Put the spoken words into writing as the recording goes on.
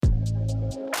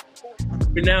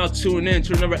We're now tuning in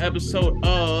to another episode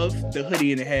of the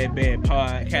Hoodie and the Headband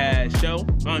podcast show.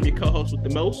 I'm your co-host with the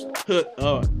most.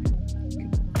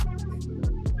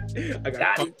 I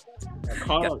got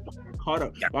caught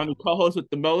up. I'm your co-host with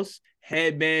the most.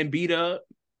 Headband beat up.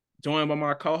 Joined by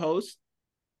my co-host.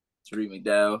 Tariq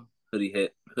McDowell.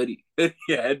 Hoodie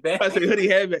headband. I say hoodie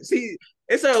headband. See,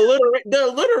 it's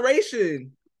the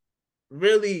alliteration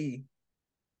really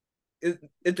is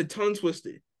the tongue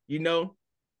twister, you know?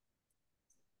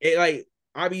 It like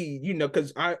I be,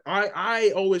 because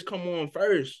I always come on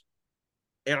first,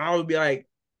 and I would be like,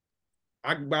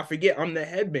 I forget I'm the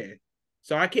headband,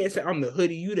 so I can't say I'm the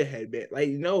hoodie, you the headband. Like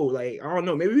no, like I don't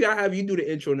know. Maybe we gotta have you do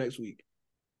the intro next week.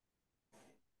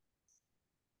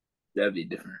 That'd be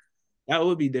different. That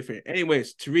would be different.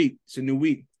 Anyways, Tariq, it's a new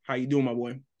week. How you doing, my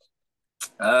boy?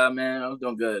 Man, I was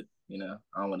doing good. I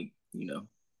don't want to,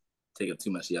 take up too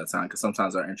much of your time because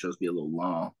sometimes our intros be a little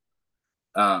long.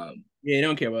 Yeah, they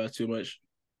don't care about us too much.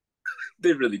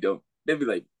 They really don't. They'd be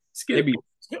like, skip.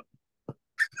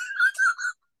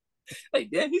 Like,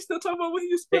 damn, he's still talking about what he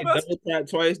used to about. Double tap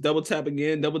twice, double tap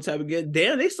again, double tap again.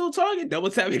 Damn, they still talking.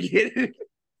 Double tap again.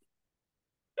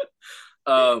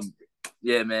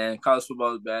 Yeah, man. College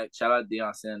football is back. Shout out to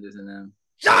Deion Sanders and them.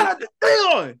 Shout out to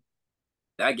Deion.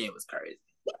 That game was crazy.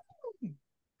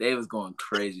 They was going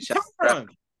crazy. Shout out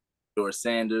to George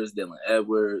Sanders, Dylan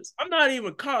Edwards. I'm not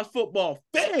even a college football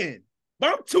fan, but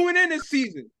I'm tuning in this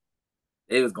season.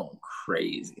 They was going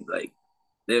crazy. Like,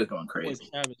 they was going crazy.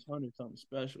 Travis Hunter, something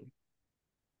special.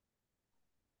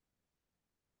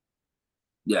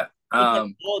 Yeah.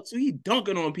 He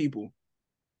dunking on people.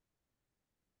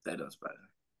 That doesn't surprise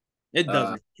me. It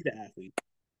doesn't. He's an athlete.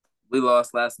 We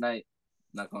lost last night.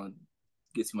 Not going to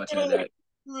get too much into that.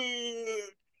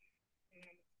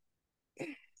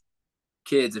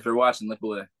 Kids, if you're watching, look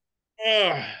away.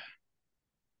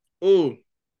 Ooh.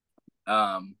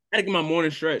 I had to get my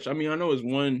morning stretch. I mean, I know it's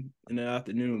 1 in the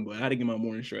afternoon, but I had to get my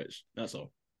morning stretch. That's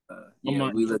all.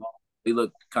 Yeah, we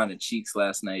looked kind of cheeks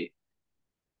last night.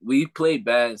 We played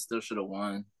bad, still should have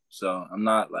won. So I'm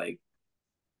not like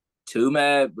too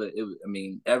mad, but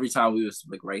every time we was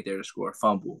like right there to score,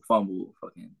 fumble,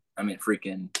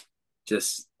 freaking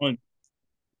just fun.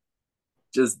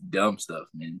 Just dumb stuff,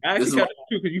 man. I actually got it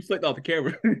too because you flicked off the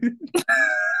camera. That's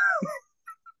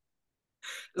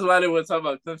why I didn't want to talk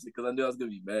about Clemson because I knew I was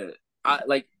gonna be mad. I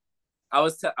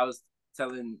was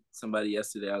telling somebody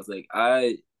yesterday. I was like,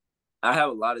 I have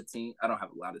a lot of teams. I don't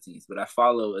have a lot of teams, but I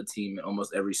follow a team in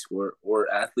almost every sport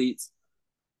or athletes.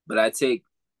 But I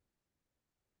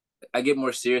get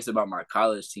more serious about my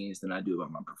college teams than I do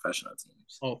about my professional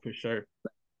teams. Oh, for sure.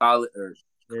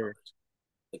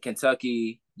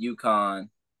 Kentucky, UConn.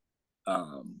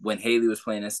 When Haley was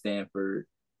playing at Stanford,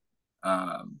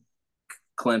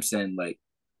 Clemson. Like,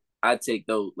 I take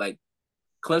those. Like,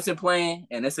 Clemson playing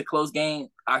and it's a close game.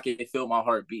 I can feel my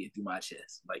heart beating through my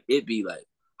chest. Like, it'd be like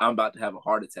I'm about to have a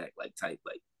heart attack. Like, type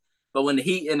like. But when the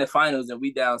Heat in the finals and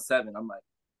we down 7, I'm like,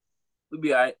 we'll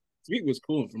be all right. Sweet was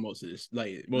cool for most of this,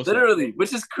 literally,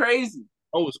 which is crazy.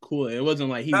 Oh, it was cool. It wasn't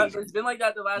like It's been like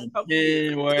that the last couple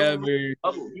years. Wherever,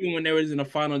 even when they was in the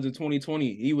finals in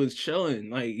 2020, he was chilling.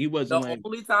 Like, he wasn't. The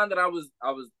only time that I was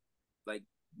like,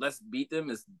 let's beat them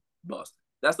is Boston.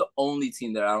 That's the only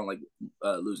team that I don't like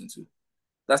losing to.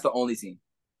 That's the only team.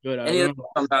 Good. I'm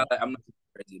not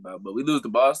crazy about, but we lose to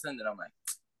Boston, then I'm like,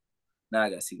 now I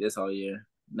gotta see this all year.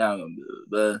 Now I'm gonna do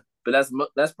it. But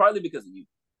that's partly because of you.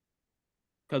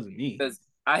 Because of me. Because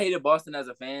I hated Boston as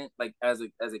a fan, like as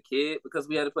a kid, because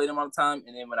we had to play them all the time.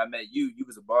 And then when I met you, you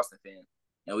was a Boston fan,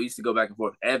 and we used to go back and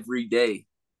forth every day.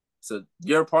 So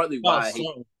you're partly why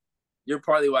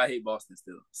I hate Boston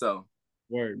still. So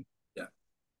word, yeah.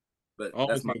 But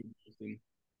that's my.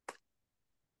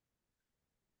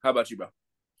 How about you, bro?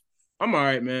 I'm all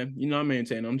right, man. I'm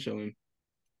maintaining. I'm chilling.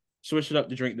 Switched it up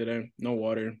to drink today. No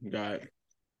water. Got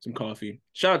some coffee.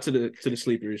 Shout out to the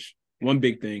sleepers. One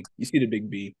big thing. You see the big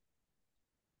B.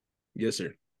 Yes,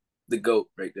 sir. The GOAT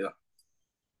right there.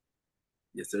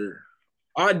 Yes, sir.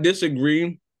 I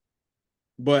disagree,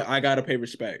 but I gotta pay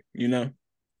respect, Who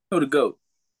the GOAT?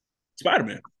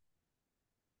 Spider-Man.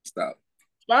 Stop.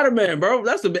 Spider-Man, bro.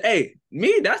 That's the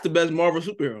best Marvel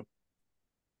superhero.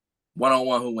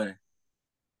 1-on-1, who winning?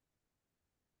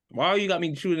 Why you got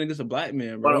me choosing against a black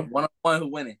man, bro? 1-on-1, who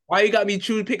winning? Why you got me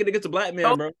picking against a black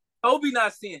man, bro? Toby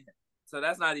not seeing him. So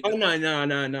that's not even. Oh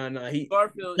no.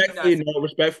 Garfield.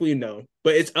 Respectfully, no.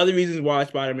 But it's other reasons why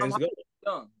Spider-Man's the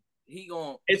GOAT.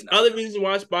 It's other reasons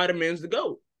why Spider-Man's the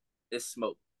GOAT. It's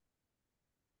smoke.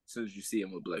 As soon as you see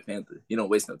him with Black Panther, you don't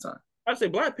waste no time. I say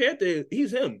Black Panther.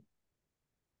 He's him.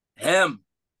 And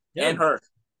her.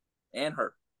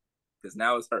 Because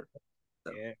now it's her.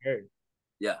 So Yeah, I heard.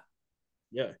 yeah.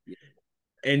 Yeah. Yeah.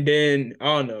 And then I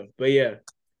don't know, but yeah.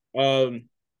 Um,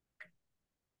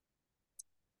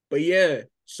 but yeah,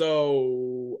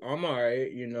 so I'm all right,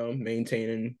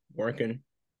 maintaining, working,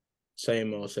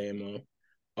 same old, same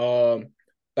old.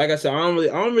 Like I said, I don't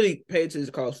really pay attention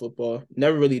to college football.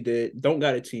 Never really did. Don't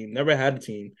got a team. Never had a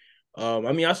team. I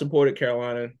mean, I supported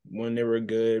Carolina when they were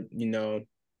good.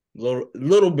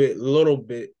 Little bit.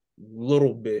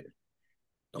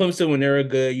 Clemson when they were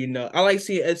good. I like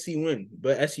seeing SC win,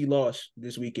 but SC lost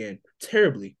this weekend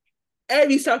terribly.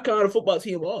 Every South Carolina football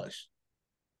team lost.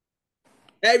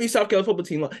 Every South Carolina football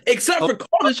team lost, except for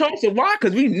College Charleston. Why?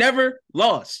 Because we never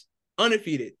lost,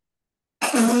 undefeated.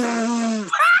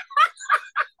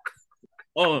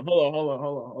 Hold on.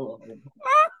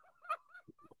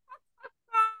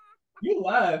 You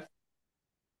laugh.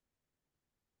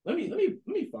 Let me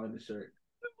find the shirt.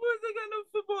 The boys ain't got no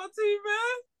football team,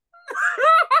 man.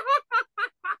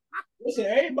 Listen,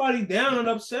 everybody down and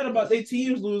upset about their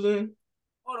teams losing.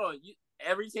 Hold on,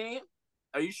 every team?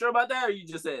 Are you sure about that, or are you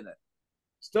just saying that?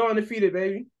 Still undefeated,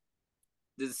 baby.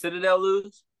 Did the Citadel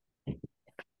lose?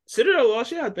 Citadel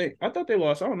lost, yeah, I think. I thought they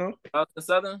lost. I don't know. The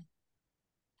Southern?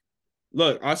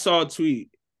 Look, I saw a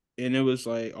tweet, and it was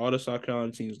like all the South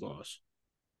Carolina teams lost.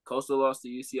 Coastal lost to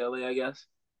UCLA, I guess.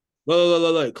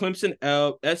 Look. Clemson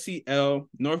L, SC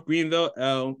North Greenville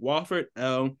L, Wofford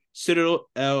L, Citadel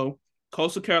L,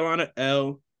 Coastal Carolina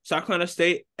L, South Carolina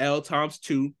State L times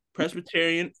 2,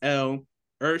 Presbyterian L,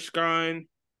 Erskine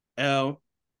L.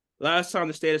 Last time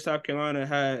the state of South Carolina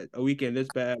had a weekend this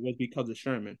bad was because of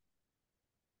Sherman.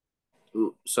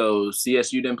 So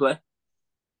CSU didn't play?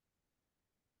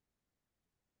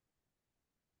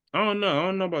 I don't know. I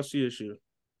don't know about CSU.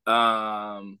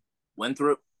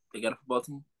 Winthrop, they got a football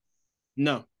team.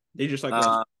 No, they just like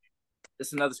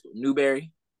it's another school,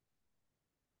 Newberry.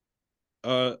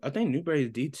 I think Newberry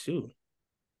is D2.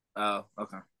 Oh,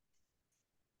 okay.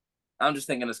 I'm just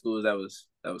thinking of schools that was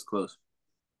close.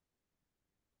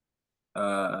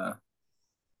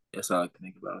 That's all I can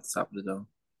think about at the top of the dome.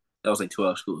 That was like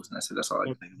 12 schools, and I said that's all I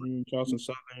can think about. Charleston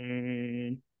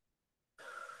Southern.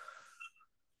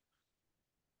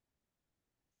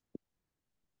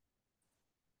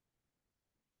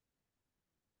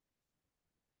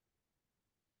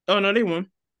 Oh no, they won.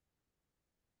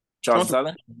 Charleston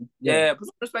Southern? Yeah. Yeah, put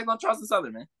some respect on Charleston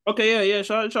Southern, man. Okay, yeah.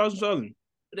 Shout out Charleston Southern.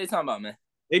 What they talking about, man?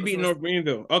 They beat North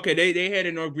Greenville. Okay, they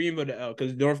headed North Greenville to L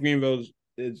because North Greenville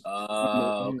is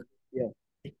yeah.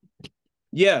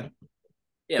 Yeah.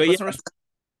 Yeah, but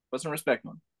put some respect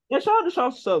on. Yeah, shout out to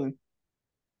Charleston Southern.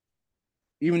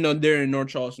 Even though they're in North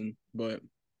Charleston, but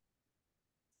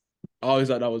I always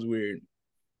thought that was weird.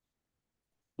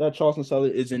 That Charleston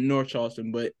Southern is in North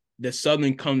Charleston, but the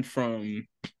Southern comes from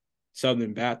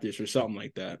Southern Baptist or something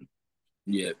like that.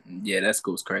 Yeah, that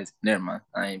school's crazy. Never mind.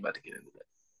 I ain't about to get into that.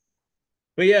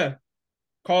 But yeah,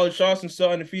 College Charleston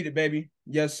still undefeated, baby.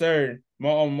 Yes, sir. My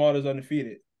alma mater's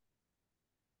undefeated.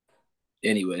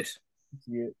 Anyways,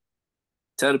 Yeah.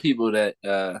 tell the people that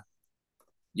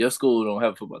your school don't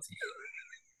have a football team.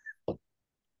 What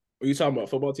are you talking about?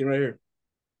 Football team right here.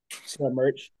 See that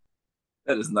merch?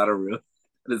 That is not real.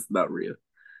 That is not real.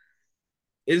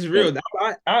 It's real.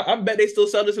 I bet they still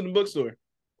sell this in the bookstore.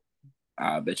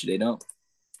 I bet you they don't.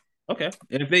 Okay.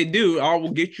 And if they do, I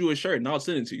will get you a shirt and I'll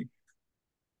send it to you.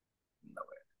 No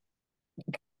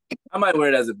way. I might wear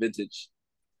it as a vintage.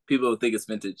 People will think it's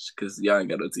vintage because y'all ain't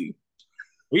got no team.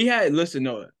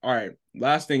 No. All right.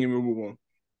 Last thing and we'll move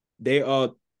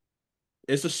on.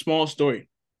 It's a small story.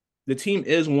 The team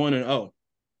is 1-0,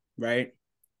 right?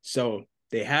 So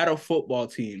they had a football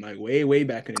team like way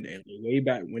back in the day, like way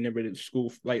back whenever the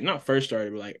school like not first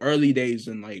started, but like early days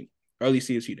and like early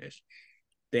CSU days.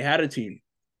 They had a team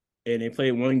and they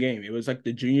played one game. It was like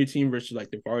the junior team versus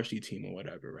like the varsity team or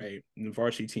whatever, right? And the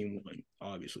varsity team won,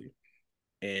 obviously.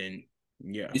 And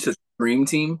yeah. You said dream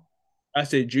team? I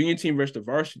said junior team versus the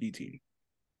varsity team.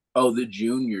 Oh, the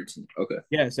junior team. Okay.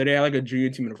 Yeah, so they had like a junior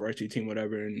team and a varsity team,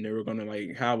 whatever, and they were gonna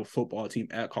like have a football team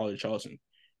at College Charleston.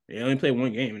 They only played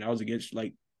one game, and that was against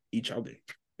like each other,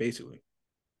 basically.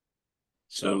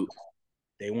 So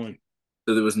they won.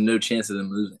 So there was no chance of them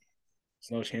losing.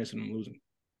 There's no chance of them losing.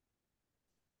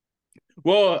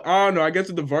 Well, I don't know. I guess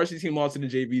if the varsity team lost to the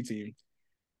JV team,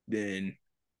 then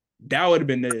that would have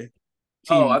been the team.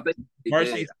 Oh, I think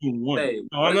varsity team won. Hey,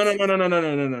 no. That's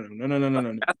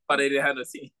why they didn't have a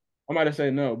team. I might have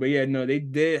said no, but yeah, no, they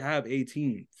did have a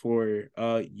team for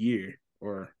a year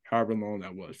or however long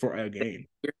that was for a game.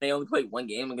 They only played one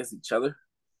game against each other.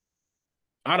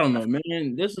 I don't know,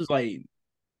 man. This is like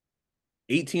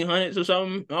 1800s or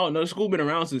something. Oh no, the school been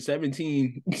around since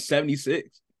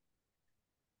 1776.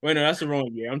 Wait, no, that's the wrong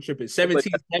year. I'm tripping.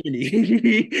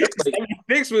 1770. That boy,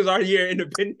 76 was our year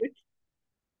independent.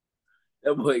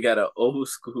 that boy got an old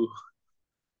school.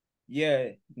 Yeah,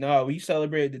 no, we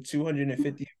celebrated the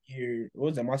 250th year. What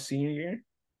was that? My senior year?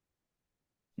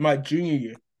 My junior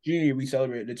year. Junior year, we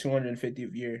celebrated the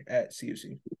 250th year at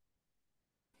CFC.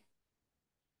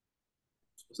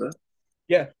 What's that?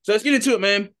 Yeah, so let's get into it,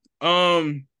 man.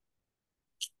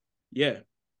 Yeah,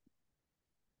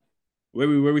 where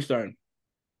we starting?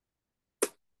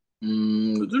 We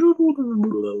can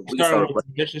Starting start with with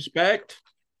some disrespect.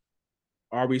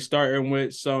 Are we starting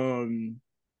with some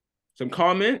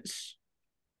comments?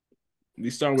 We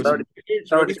starting with start. some kids?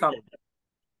 Where Start we the starting? comments.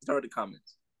 Start the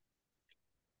comments.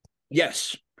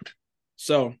 Yes.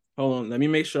 So hold on. Let me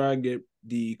make sure I get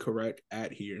the correct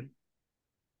at here.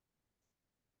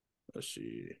 Let's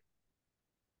see.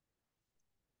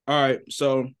 All right.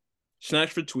 So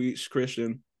Snatch for Tweets,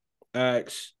 Christian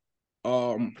asks,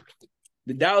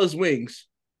 the Dallas Wings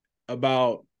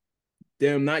about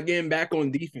them not getting back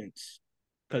on defense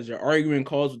because they're arguing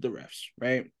calls with the refs,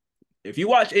 right? If you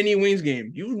watch any Wings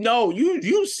game, you know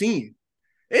you've seen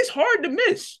it's hard to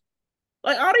miss.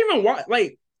 Like I don't even watch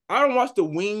I don't watch the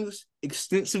Wings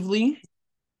extensively,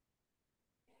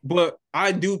 but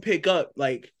I do pick up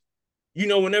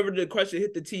whenever the question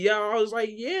hit the TL, I was like,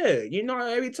 yeah,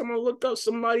 every time I look up,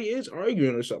 somebody is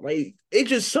arguing or something. Like it's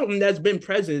just something that's been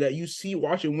present that you see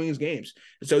watching Wings games.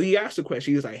 So he asked the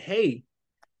question. He was like, hey,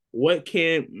 what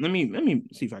can let me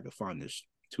see if I can find this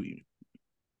tweet.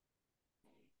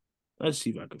 Let's see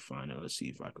if I can find it. Let's see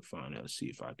if I can find it. Let's see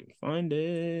if I can find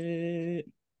it.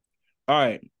 All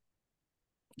right.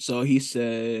 So he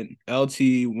said LT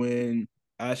when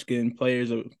asking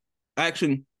players of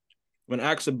action when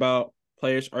asked about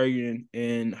players arguing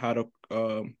and how to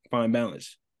find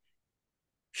balance.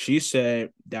 She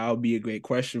said that would be a great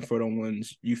question for the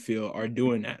ones you feel are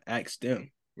doing that. Ask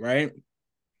them, right?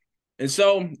 And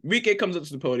so Rike comes up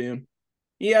to the podium.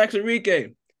 He asks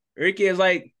Rike. Rike is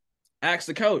like, ask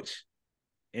the coach.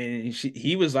 And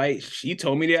he was like, she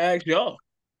told me to ask y'all.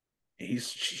 And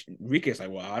Rike's like,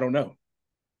 well, I don't know.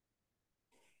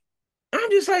 I'm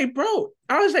just like, bro.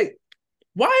 I was like,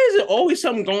 why is it always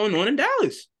something going on in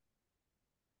Dallas?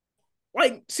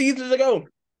 Like seasons ago,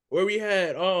 where we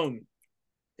had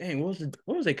dang, what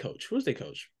was their coach? Who was their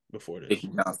coach before this? Mickey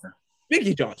Johnson.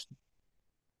 Mickey Johnson.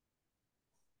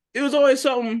 It was always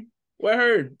something with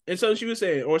her and something she was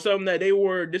saying, or something that they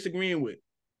were disagreeing with.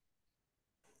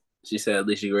 She said at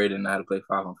least she graded know how to play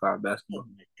 5-on-5 basketball.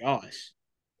 Oh my gosh.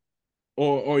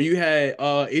 Or you had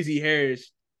Izzy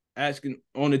Harris asking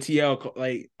on the TL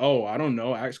like, oh, I don't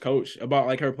know, ask coach about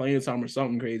like her playing time or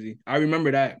something crazy. I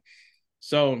remember that.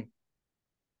 So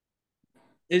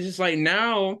it's just like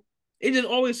now it's just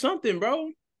always something, bro.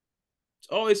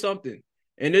 It's always something.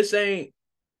 And this ain't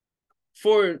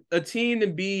for a team to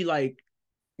be like,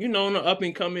 on the up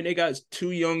and coming, they got two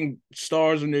young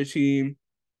stars on their team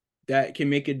that can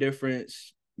make a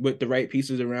difference with the right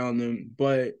pieces around them.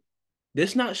 But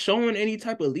that's not showing any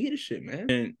type of leadership,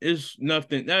 man. And it's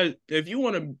nothing that if you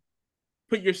want to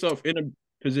put yourself in a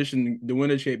position to win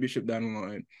a championship down the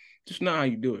line, just not how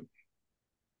you do it.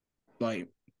 Like,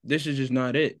 this is just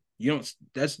not it.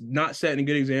 That's not setting a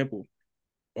good example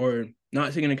or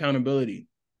not taking accountability.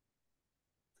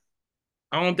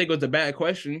 I don't think it was a bad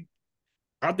question.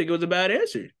 I think it was a bad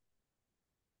answer.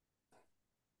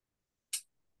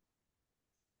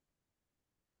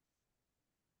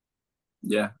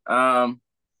 Yeah. I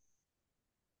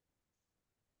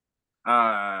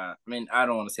mean, I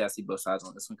don't want to say I see both sides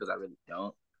on this one because I really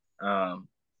don't.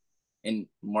 And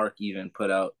Mark even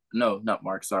put out not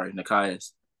Mark, sorry,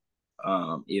 Nikias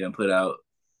even put out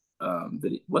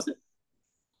video, was it?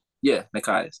 Yeah,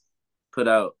 Nikias put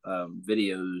out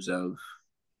videos of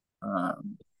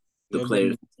the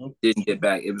players didn't get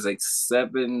back. It was like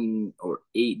 7 or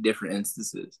 8 different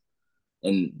instances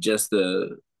in just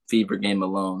the Fever game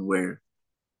alone where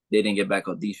they didn't get back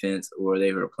on defense or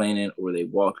they were playing it or they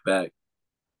walked back.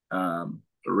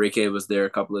 Ricky was there a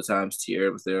couple of times. Tierra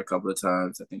was there a couple of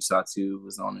times. I think Satu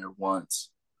was on there once.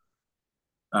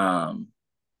 And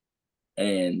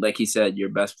like he said, your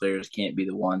best players can't be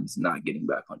the ones not getting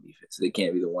back on defense. They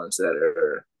can't be the ones that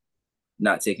are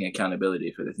not taking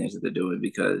accountability for the things that they're doing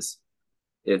because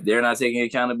if they're not taking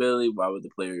accountability, why would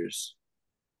the players,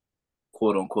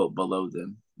 quote unquote, below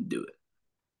them do it?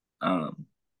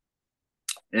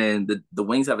 And the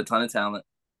Wings have a ton of talent.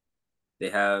 They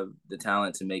have the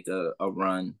talent to make a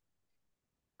run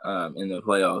in the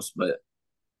playoffs, but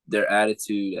their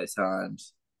attitude at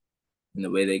times and the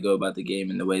way they go about the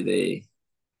game and the way they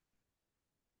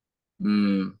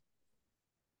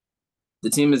the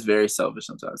team is very selfish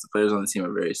sometimes. The players on the team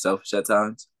are very selfish at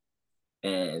times,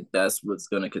 and that's what's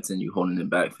going to continue holding them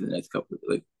back for the next couple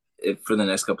for the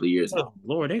next couple of years. Oh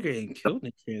Lord, they're getting killed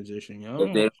in transition, If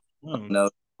y'all. they don't know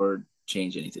or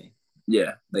change anything,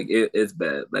 yeah, like it's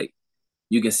bad. Like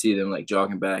you can see them like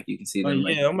jogging back. You can see them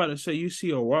like Yeah, I'm about to say you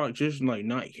see a rock just like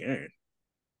not caring.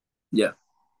 yeah,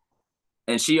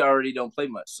 and she already don't play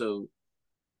much. So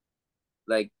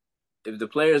like if the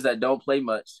players that don't play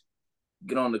much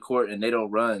get on the court and they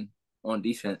don't run on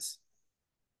defense,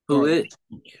 who Bro, is?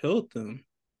 killed them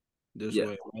this Yeah,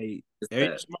 way. Like it's bad.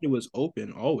 everybody was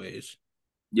open always.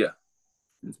 Yeah,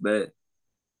 it's bad.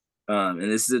 And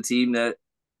this is a team that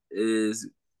is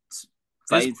It's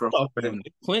fighting for playoff for home them.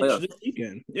 They clinched playoffs. this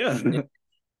weekend. Yeah. Yeah,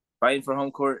 fighting for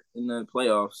home court in the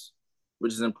playoffs,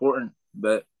 which is important.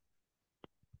 But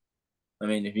I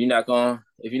mean, if you're not gonna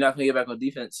get back on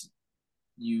defense,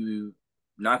 you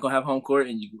not gonna have home court,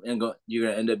 and you're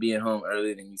gonna end up being home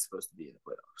earlier than you're supposed to be in the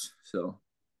playoffs. So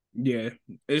Yeah.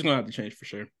 It's gonna have to change for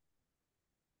sure.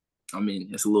 I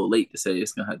mean, it's a little late to say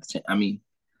it's gonna have to change. I mean,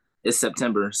 it's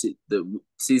September. The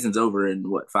season's over in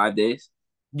what 5 days?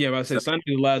 Yeah, but I say So, Sunday's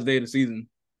the last day of the season.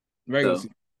 Regular so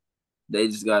season. they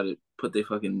just gotta put their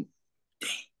fucking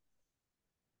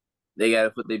they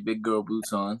gotta put their big girl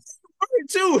boots on.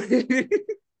 Too.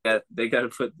 They gotta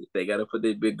put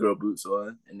their big girl boots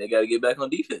on, and they gotta get back on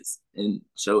defense and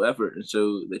show effort and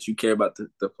show that you care about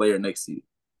the player next to you.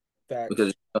 Facts.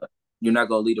 Because you're not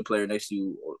gonna lead a player next to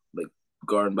you or like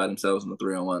guarding by themselves in a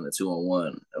 3-on-1, a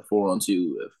 2-on-1, a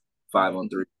 4-on-2, a Yeah.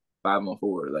 5-on-3,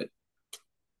 5-on-4. Like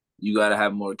you gotta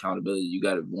have more accountability. You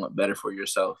gotta want better for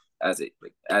yourself as a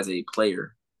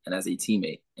player and as a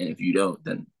teammate. And if you don't,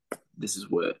 then this is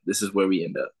where we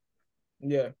end up.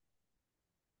 Yeah.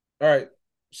 All right.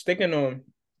 Sticking on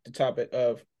the topic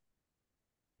of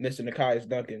Mr. Nekias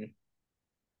Duncan.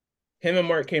 Him and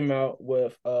Mark came out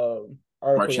with Mark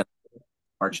article. Schindler.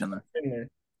 Mark Schindler. Schindler.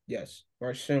 Yes.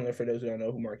 Mark Schindler, for those who don't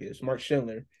know who Mark is. Mark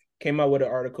Schindler came out with an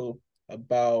article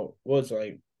about what was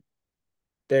like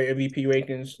their MVP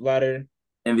rankings ladder.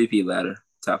 MVP ladder,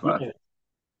 top 5. Yeah.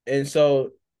 And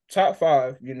so top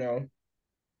five,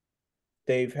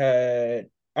 they've had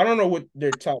I don't know what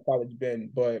their top five has been,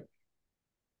 but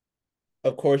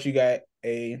of course you got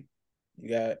AT.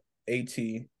 Let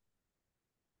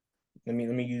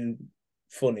me use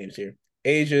full names here.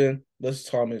 Asia, Liz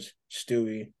Thomas,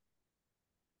 Stewie.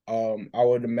 I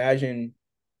would imagine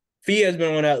Fee has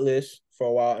been on that list for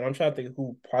a while, and I'm trying to think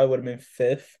who probably would have been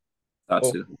fifth. Oh,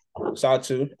 Tatsu.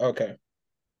 Satu. Okay.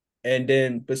 And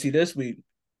then, but see, this week,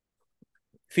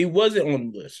 Fee wasn't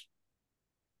on the list,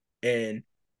 and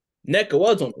NECA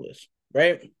was on the list,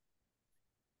 right?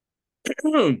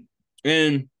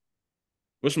 And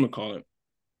whatchamacallit?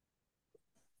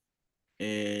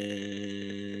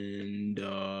 And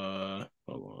hold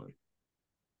on.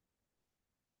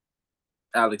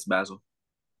 Alex Basil.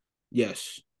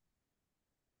 Yes.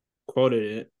 Quoted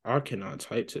it. I cannot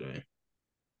type today.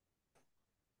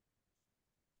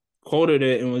 Quoted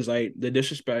it and was like, the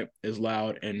disrespect is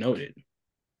loud and noted.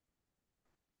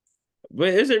 But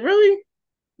is it really?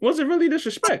 Was it really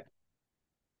disrespect?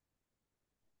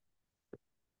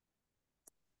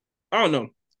 I don't know.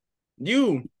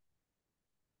 You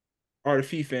are a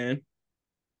Fee fan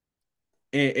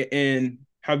and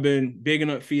have been bigging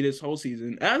up Fee this whole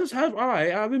season, as have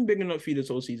I. I've been bigging up Fee this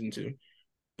whole season too.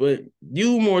 But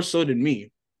you more so than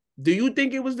me. Do you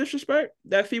think it was disrespect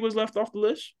that Fee was left off the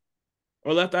list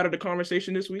or left out of the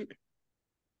conversation this week?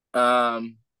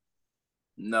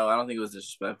 No, I don't think it was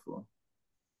disrespectful,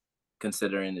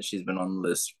 considering that she's been on the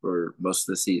list for most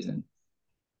of the season.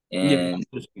 And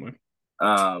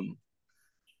um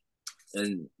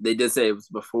and they did say it was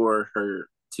before her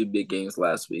 2 big games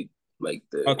last week. Like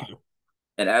okay.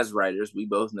 And as writers, we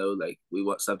both know like we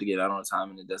want stuff to get out on time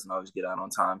and it doesn't always get out on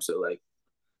time. So like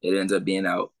it ends up being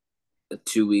out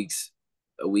 2 weeks,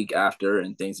 a week after,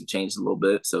 and things have changed a little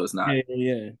bit. So it's not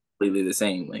completely the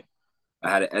same. Like I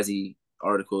had an Ezzy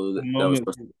article that was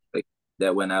supposed to, like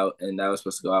that went out, and that was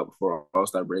supposed to go out before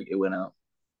All-Star break. It went out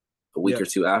a week or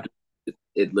two after.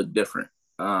 It looked different.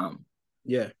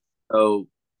 So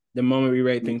the moment we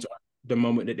write things, the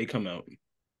moment that they come out.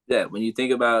 Yeah, when you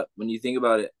think about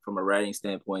it from a writing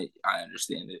standpoint, I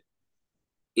understand it.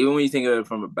 Even when you think of it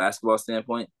from a basketball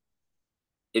standpoint,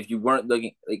 if you weren't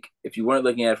looking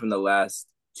at it from the last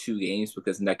 2 games,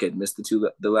 because NECA had missed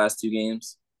the last 2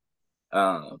 games,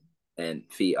 and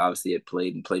Fee obviously had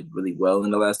played really well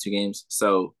in the last 2 games.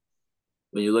 So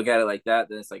when you look at it like that,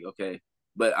 then it's like okay.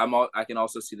 But I can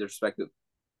also see the perspective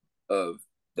of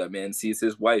that man sees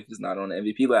his wife is not on the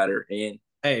MVP ladder, and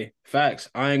hey, facts.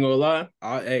 I ain't gonna lie.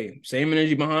 Same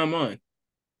energy behind mine.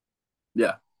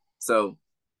 Yeah. So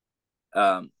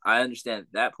I understand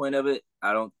that point of it.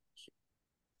 I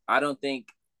don't think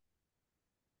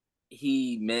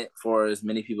he meant for as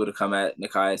many people to come at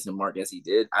Nikias and Mark as he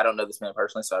did. I don't know this man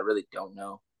personally, so I really don't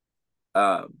know.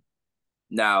 Um,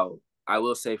 Now, I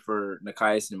will say for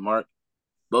Nikias and Mark,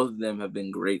 both of them have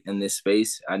been great in this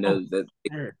space. I Oh, know that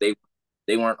sure. they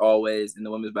they weren't always in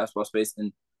the women's basketball space,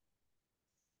 and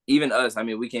even us. I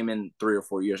mean, we came in 3 or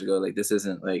 4 years ago. Like this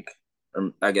isn't like,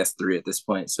 or I guess three at this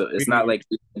point. So it's not 3 years.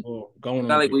 like it's Oh, going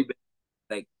not on like 3. we've been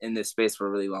like in this space for a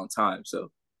really long time. So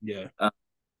Yeah.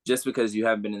 just because you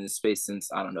haven't been in this space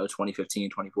since I don't know 2015,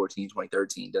 2014,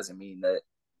 2013 doesn't mean that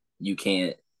you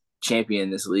can't champion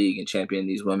this league and champion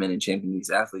these women and champion these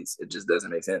athletes. It just doesn't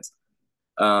make sense.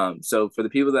 So for the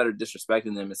people that are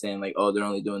disrespecting them and saying like, oh, they're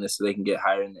only doing this so they can get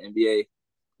higher in the NBA,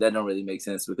 that don't really make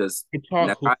sense because It's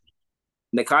all cool.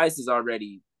 Nikias is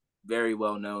already very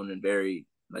well known and very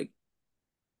like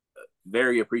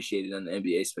very appreciated in the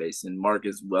NBA space, and Mark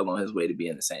is well on his way to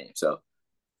being the same. So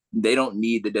they don't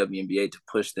need the WNBA to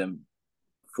push them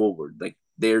forward. Like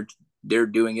they're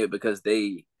doing it because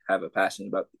they have a passion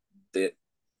about the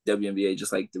WNBA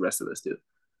just like the rest of us do.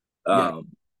 Yeah. Um,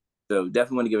 so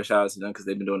definitely want to give a shout out to them because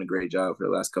they've been doing a great job for the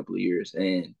last couple of years,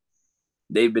 and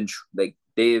they've been like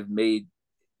they've made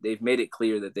it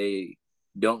clear that they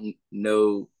don't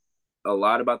know a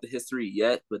lot about the history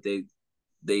yet, but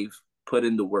they've put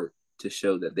in the work to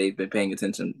show that they've been paying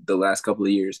attention the last couple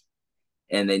of years,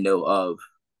 and they know of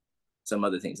some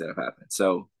other things that have happened.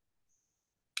 So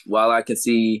while I can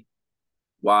see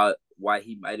why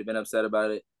he might have been upset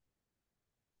about it,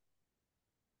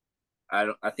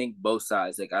 I think both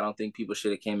sides. Like I don't think people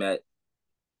should have came at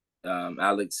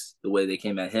Alex the way they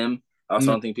came at him. I also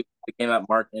No. don't think people came at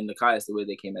Mark and Nikias the way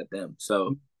they came at them.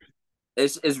 So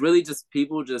it's really just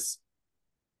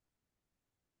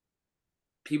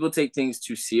people take things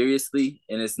too seriously,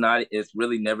 and it's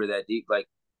really never that deep. Like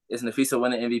is Nafisa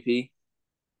winning MVP?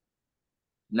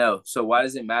 No. So why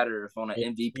does it matter if on an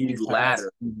MVP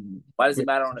ladder? Why does it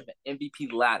matter on an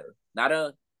MVP ladder? Not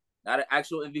an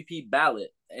actual MVP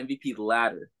ballot, MVP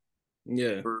ladder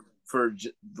Yeah. for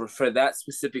for that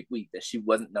specific week that she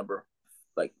wasn't number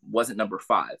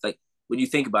five. Like when you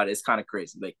think about it, it's kind of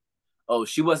crazy. Like, oh,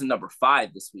 she wasn't number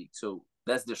five this week, so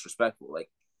that's disrespectful. Like,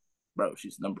 bro,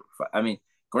 she's number five. I mean,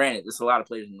 granted, there's a lot of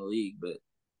players in the league, but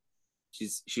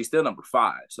she's still number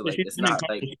five. So like, She's it's been in not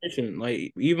like conversation.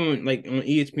 Like even like on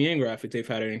ESPN graphics, they've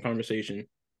had it in conversation.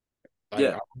 Like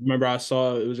yeah, I remember I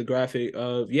saw it was a graphic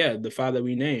of the 5 that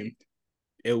we named.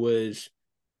 It was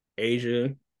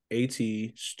Asia, AT,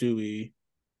 Stewie,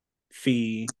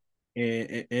 Fee,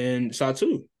 and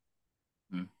Satu.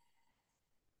 mm,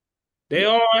 They yeah.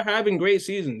 all are having great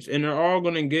seasons, and they're all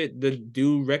gonna get the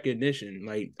due recognition.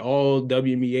 Like all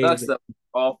WNBA's. Sucks that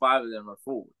all five of them are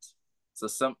forwards. So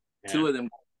Yeah, two of them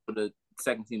for the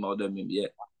second team All WNBA.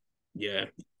 yeah.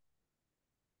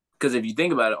 Because if you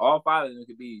think about it, all five of them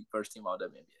could be first team All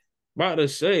WNBA. About to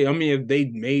say, I mean, if they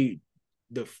made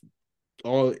the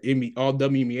all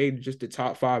WNBA just the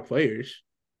top 5 players,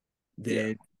 Yeah,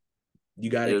 then you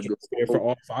got it to would be consider for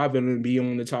all 5 of them to be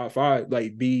on the top 5,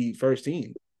 like be first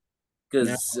team.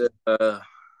 Now, because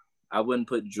I wouldn't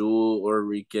put Jewel or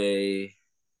Enrique,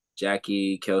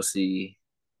 Jackie, Kelsey,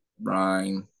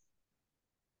 Ryan,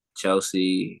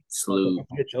 Chelsea, Sloot.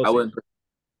 I Chelsea. wouldn't put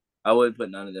I wouldn't put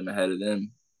none of them ahead of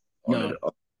them on it.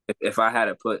 No, If I had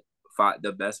to put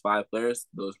the best five players,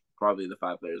 those probably the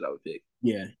five players I would pick.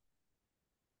 yeah,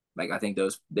 Like I think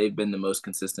they've been the most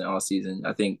consistent all season.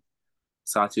 I think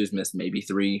Satu's missed maybe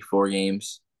 3, 4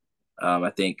 games.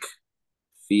 I think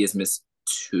Fee has missed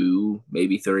 2,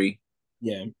 maybe 3.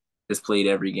 yeah. Has played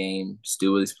every game.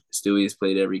 Stewie has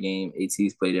played every game.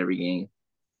 AT's played every game.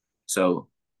 So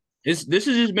This has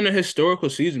just been a historical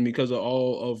season because of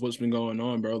all of what's been going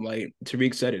on, bro. Like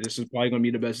Tariq said it, this is probably gonna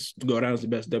be the best go down as the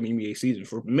best WNBA season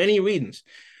for many reasons.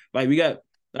 Like we got,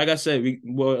 like I said,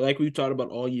 like we talked about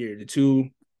all year, the 2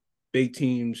 big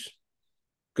teams,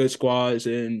 good squads,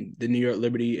 and the New York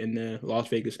Liberty and the Las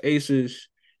Vegas Aces,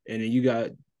 and then you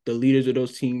got the leaders of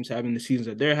those teams having the seasons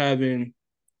that they're having,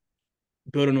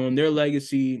 building on their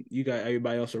legacy. You got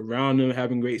everybody else around them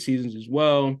having great seasons as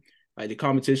well. Like the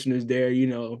competition is there,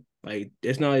 like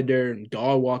it's not like they're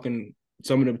dog walking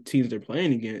some of the teams they're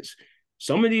playing against.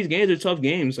 Some of these games are tough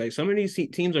games. Like some of these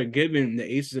teams are giving the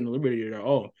Aces and the Liberty their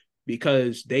all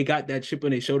because they got that chip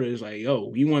on their shoulders. Like, yo,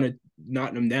 we want to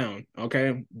knock them down.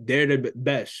 Okay, they're the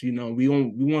best. We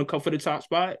want to come for the top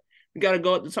spot. We got to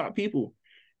go at the top people,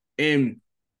 and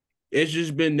it's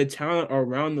just been the talent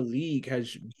around the league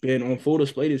has been on full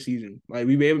display this season. Like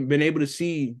we've been able to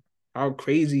see how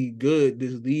crazy good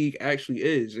this league actually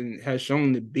is, and has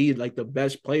shown to be like the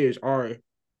best players are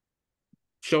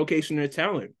showcasing their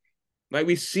talent. Like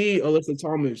we see Alyssa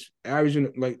Thomas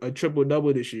averaging like a triple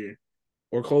double this year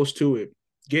or close to it,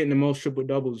 getting the most triple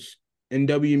doubles in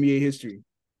WNBA history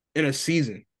in a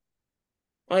season.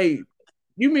 Like,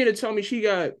 you mean to tell me she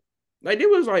got like there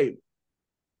was like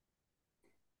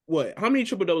what? How many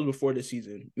triple doubles before this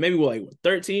season? Maybe what, like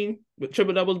 13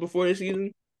 triple doubles before this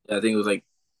season. I think it was like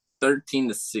 13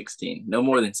 to 16, no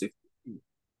more than 16.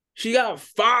 She got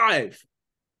five.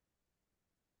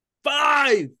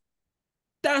 Five.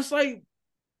 That's like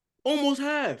almost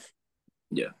half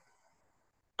Yeah.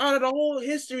 out of the whole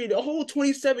history, the whole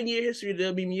 27-year history of the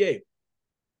WNBA.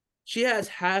 She has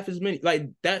half as many. Like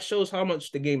that shows how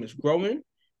much the game is growing.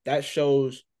 That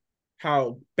shows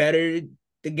how better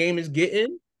the game is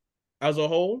getting as a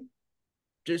whole.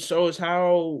 Just shows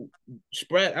how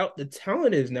spread out the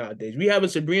talent is nowadays. We have a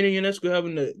Sabrina Ionescu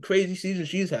having the crazy season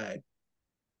she's had.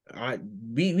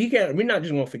 We can't, we're not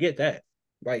just gonna forget that.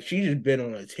 Like she's just been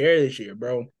on a tear this year,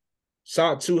 bro.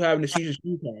 Saw two having the season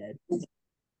she's had.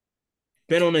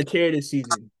 Been on a tear this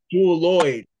season. Jewel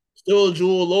Lloyd, still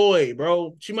Jewel Lloyd,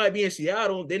 bro. She might be in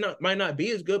Seattle. They might not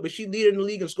be as good, but she leading the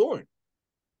league in scoring.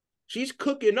 She's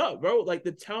cooking up, bro. Like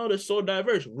the talent is so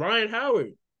diverse. Ryan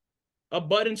Howard, a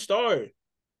budding star,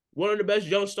 one of the best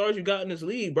young stars you got in this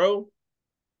league, bro.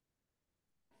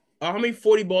 How many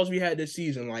 40 balls we had this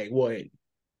season? Like what? I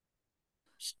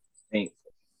think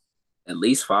at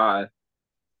least 5.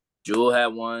 Jewel had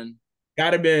one.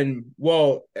 Gotta been,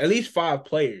 well, at least 5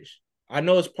 players. I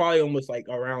know it's probably almost like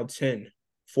around 10,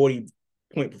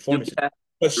 40-point performances.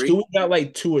 But Stu got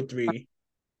like 2 or 3.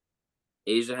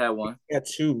 Asia had one. She got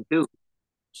 2.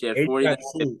 She had 40. Got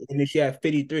 2, and then she had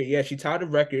 53. Yeah, she tied the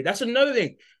record. That's another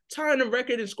thing. Tying the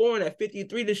record and scoring at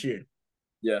 53 this year.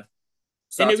 Yeah.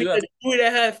 And then we had Stewie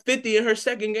that had 50 in her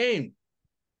second game.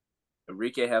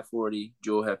 Enrique had 40.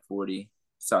 Jewel had 40.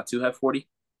 Satu had 40.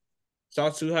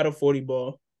 Satu had a 40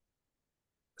 ball.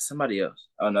 Somebody else.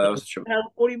 Oh, no, that was a triple. Had a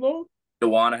 40 ball?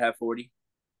 Dewana had 40.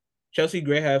 Chelsea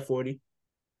Gray had 40.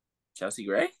 Chelsea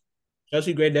Gray?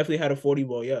 Chelsea Gray definitely had a 40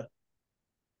 ball, yeah.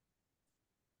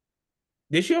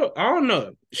 Did she? I don't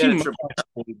know. She had a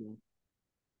 40 ball.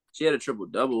 She had a triple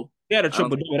double. She had a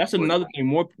triple double. That's another thing.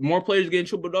 More players getting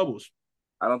triple doubles.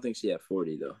 I don't think she had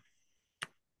 40 though.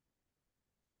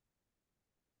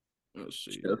 Let's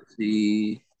see.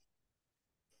 Chelsea.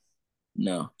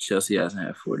 No, Chelsea hasn't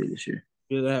had 40 this year.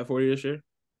 She hasn't had 40 this year?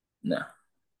 No.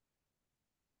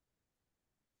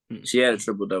 She had a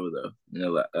triple double though in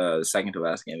the second to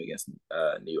last game against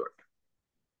New York.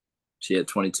 She had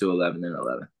 22, 11, and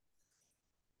 11.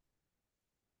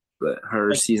 But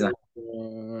her season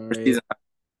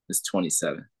is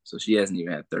 27, so she hasn't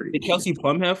even had 30. Did Kelsey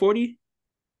Plum have 40?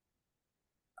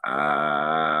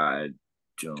 I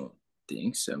don't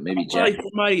think so. Maybe Jack. Like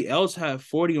somebody else had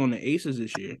 40 on the Aces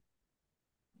this year.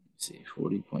 Let's see,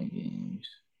 40-point games.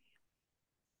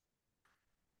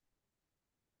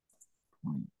 I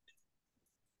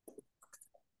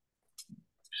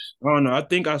don't know. I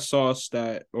think I saw a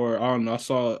stat, or I don't know. I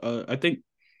saw. I think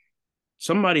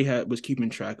somebody was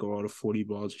keeping track of all the 40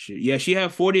 balls and shit. Yeah, she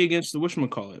had 40 against the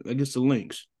whatchamacallit, against the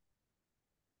Lynx.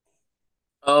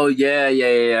 Oh yeah. I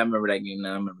remember that game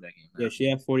now. Yeah, she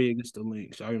had 40 against the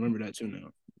Lynx. I remember that too now.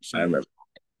 So, I remember.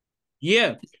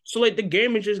 Yeah. So like the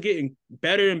game is just getting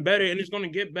better and better, and it's gonna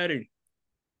get better.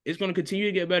 It's gonna continue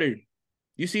to get better.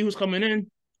 You see who's coming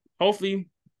in. Hopefully,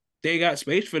 they got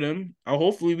space for them.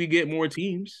 Hopefully, we get more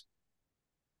teams,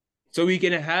 so we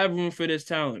can have room for this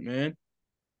talent, man.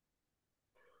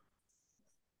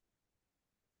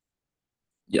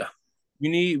 Yeah. We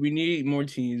need more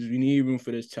teams. We need room for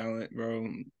this talent, bro.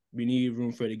 We need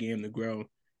room for the game to grow.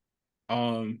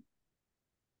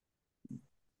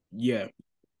 Yeah.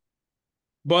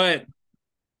 But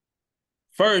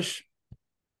first,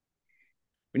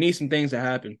 we need some things to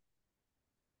happen.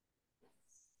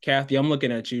 Kathy, I'm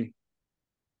looking at you.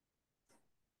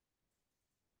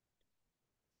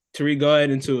 Tariq, go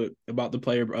ahead into it about the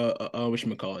player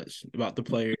whatchamacallit, about the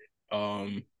player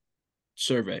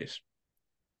surveys.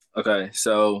 Okay,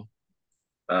 so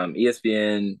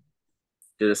ESPN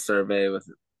did a survey with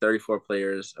 34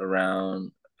 players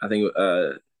around, I think,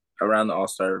 around the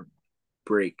All-Star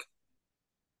break.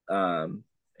 And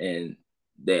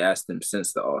they asked them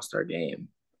since the All-Star game.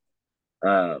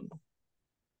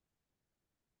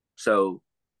 So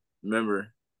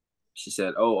remember, she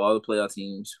said, "Oh, all the playoff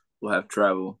teams will have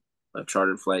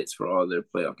chartered flights for all their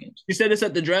playoff games." She said it's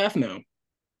at the draft now.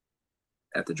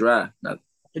 At the draft, not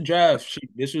the draft.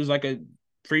 This was like a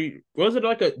was it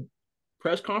like a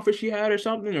press conference she had or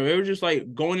something, or it was just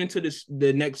like going into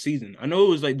the next season. I know it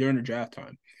was like during the draft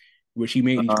time where she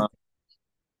made these.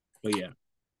 But yeah,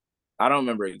 I don't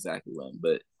remember exactly when,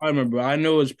 but I remember. I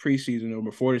know it was preseason or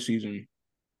before the season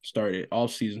started,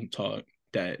 off season talk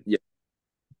that yeah,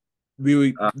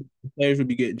 players would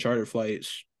be getting charter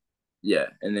flights. yeah,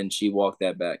 and then she walked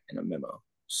that back in a memo.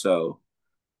 So,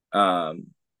 um,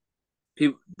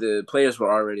 the players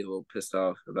were already a little pissed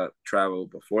off about travel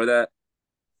before that,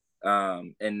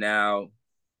 and now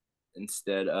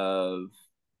instead of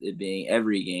it being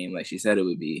every game like she said it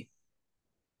would be,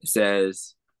 it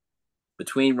says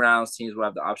between rounds, teams will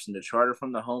have the option to charter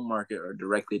from the home market or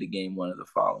directly to game one of the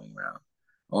following round.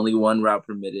 Only one route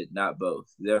permitted, not both.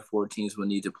 Therefore, teams will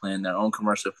need to plan their own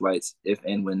commercial flights if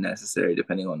and when necessary,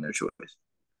 depending on their choice.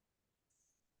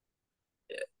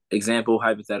 Example,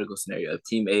 hypothetical scenario.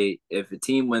 If a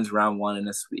team wins round one in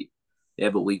a sweep, they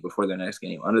have a week before their next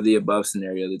game. Under the above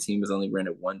scenario, the team is only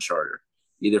granted one charter,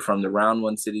 either from the round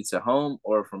one city to home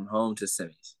or from home to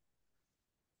semis,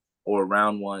 or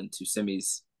round one to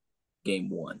semis game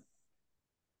one,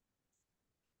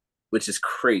 which is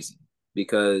crazy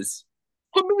because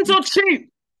What being so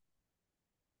cheap?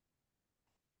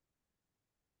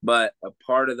 but a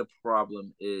part of the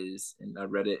problem is, and I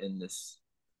read it in this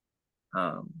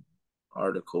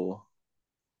article.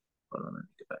 Hold on, let me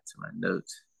get back to my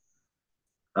notes.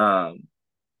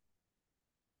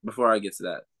 Before I get to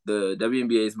that, the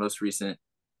WNBA's most recent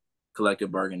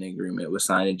collective bargaining agreement was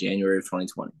signed in January of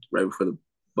 2020, right before the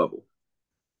bubble.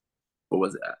 Or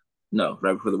was it? No,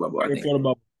 right before the bubble, I think.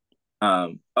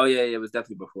 Oh yeah, it was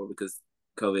definitely before because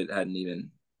COVID hadn't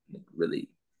even really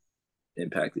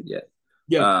impacted yet.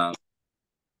 Yeah.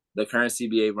 The current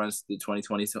CBA runs the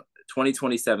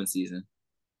 2027 season,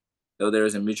 though there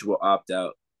is a mutual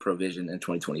opt-out provision in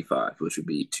 2025, which would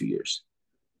be 2 years.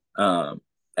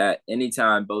 At any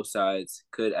time, both sides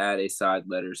could add a side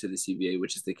letter to the CBA,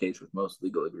 which is the case with most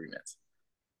legal agreements.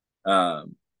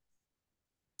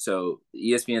 So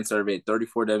ESPN surveyed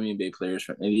 34 WNBA players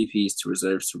from MVPs to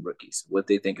reserves to rookies. What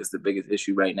they think is the biggest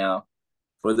issue right now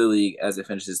for the league as it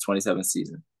finishes 27th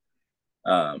season.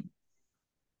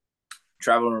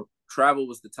 Travel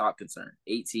was the top concern.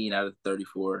 18 out of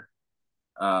 34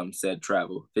 said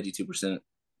travel. 52%.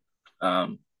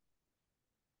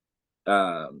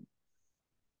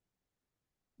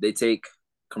 They take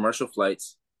commercial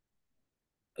flights,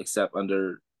 except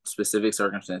under specific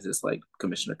circumstances like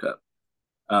Commissioner Cup,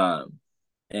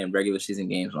 and regular season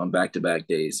games on back-to-back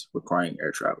days requiring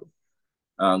air travel.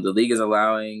 The league is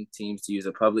allowing teams to use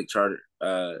a public charter.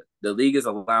 The league is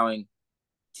allowing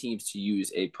teams to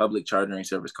use a public chartering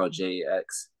service called JX,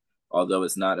 although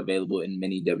it's not available in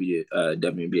many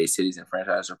WNBA cities, and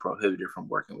franchises are prohibited from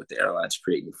working with the airlines to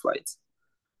create new flights.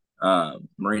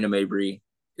 Marina Mabrey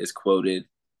is quoted,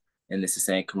 and this is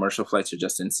saying commercial flights are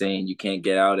just insane. You can't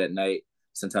get out at night.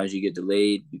 Sometimes you get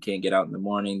delayed. You can't get out in the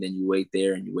morning. Then you wait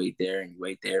there and you wait there and you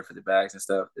wait there for the bags and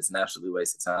stuff. It's an absolute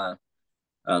waste of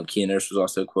time. Kia Nurse was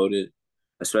also quoted,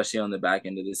 especially on the back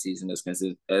end of the season, as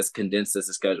condensed as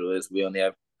the schedule is. We only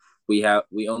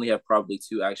have probably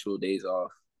 2 actual days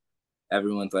off.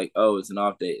 Everyone's like, oh, it's an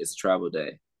off day. It's a travel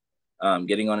day.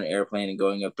 Getting on an airplane and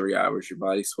going up 3 hours, your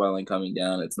body's swelling, coming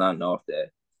down. It's not an off day.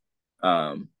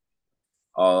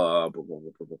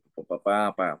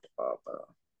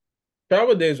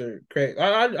 Travel days are crazy.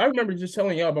 I remember just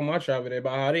telling y'all about my travel day,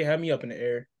 about how they had me up in the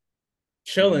air,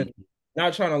 chilling,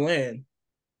 not trying to land.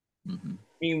 I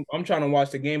mean, I'm trying to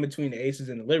watch the game between the Aces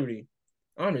and the Liberty.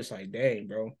 I'm just like, dang,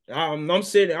 bro. I'm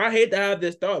sitting. I hate to have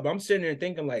this thought, but I'm sitting there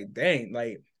thinking, like, dang,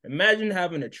 like, imagine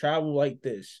having to travel like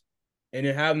this, and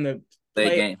then having to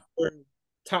play for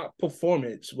top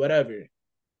performance, whatever,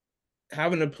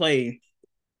 having to play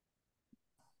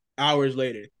hours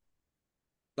later.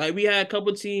 Like, we had a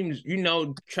couple teams,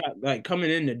 like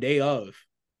coming in the day of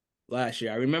last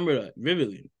year. I remember that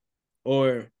vividly.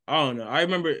 Or I don't know. I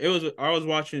remember I was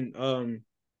watching Kanye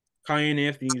and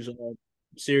Anthony's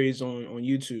series on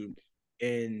YouTube,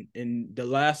 and in the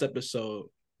last episode,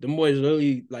 them boys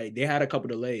literally, like, they had a couple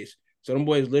delays. So them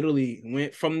boys literally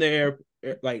went from there,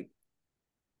 like,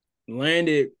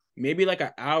 landed maybe like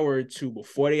an hour or two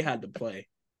before they had to play.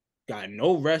 Got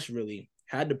no rest really.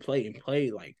 Had to play and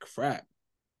play like crap.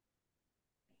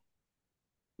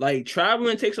 Like,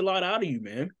 traveling takes a lot out of you,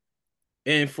 man.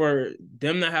 And for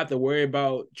them to have to worry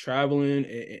about traveling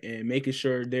and making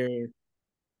sure they're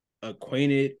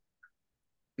acquainted,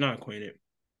 not acquainted.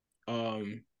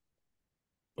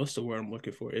 What's the word I'm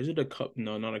looking for? Is it a cup?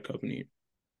 No, not a company.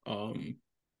 I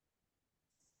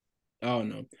don't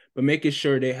know, but making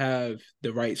sure they have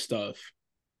the right stuff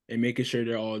and making sure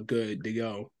they're all good to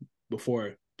go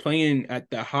before playing at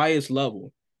the highest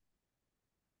level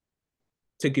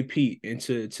to compete and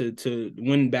to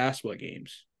win basketball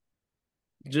games.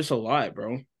 Just a lot,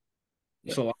 bro.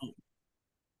 It's Yeah. a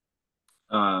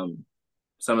lot.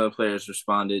 Some of the players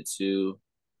responded to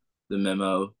the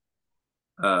memo.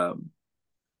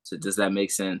 So does that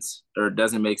make sense, or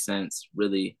doesn't make sense?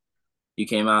 Really, you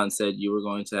came out and said you were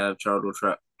going to have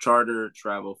charter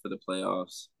travel for the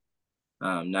playoffs.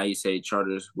 Now you say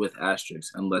charters with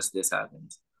asterisks unless this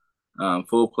happens.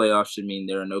 Full playoffs should mean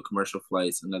there are no commercial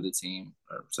flights. Another team,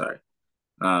 or sorry,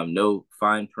 no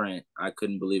fine print. I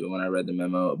couldn't believe it when I read the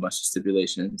memo. A bunch of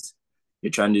stipulations. You're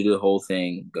trying to do the whole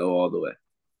thing, go all the way.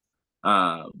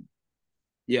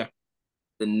 Yeah.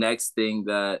 The next thing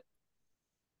that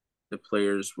the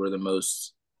players were the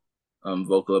most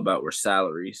vocal about were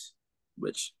salaries,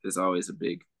 which is always a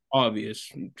big Obvious.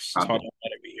 Talk topic. about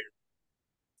it every year.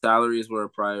 Salaries were a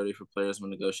priority for players when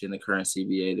negotiating the current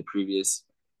CBA. The previous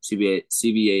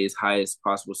CBA's highest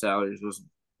possible salaries was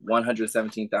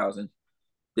 $117,000.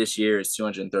 This year it's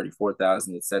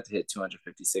 $234,000. It's set to hit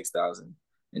 $256,000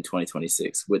 in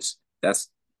 2026, which that's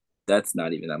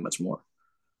not even that much more.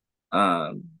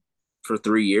 For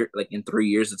 3 years, like in 3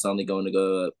 years, it's only going to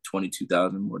go up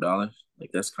 $22,000 more dollars.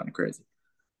 Like that's kind of crazy.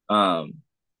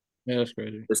 Yeah, that's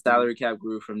crazy. The salary cap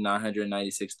grew from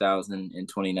 $996,000 in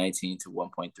 2019 to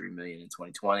 $1.3 million in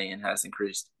 2020 and has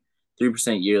increased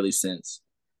 3% yearly since.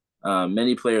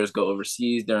 Many players go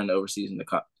overseas during the offseason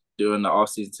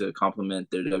to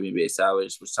complement their WNBA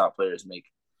salaries, which top players make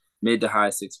mid to high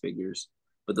six figures.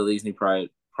 But the league's new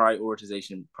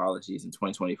prioritization policies in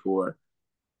 2024,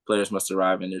 players must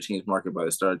arrive in their team's market by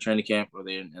the start of training camp, or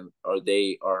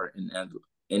they are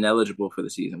ineligible for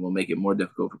the season. Will make it more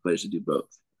difficult for players to do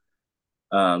both.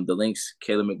 The Lynx,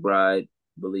 Kayla McBride,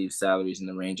 believes salaries in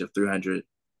the range of $300,000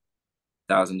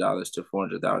 to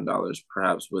 $400,000,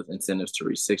 perhaps with incentives to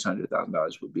reach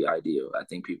 $600,000 would be ideal.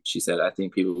 She said, I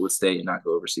think people would stay and not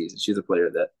go overseas. And she's a player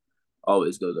that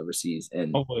always goes overseas,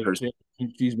 and her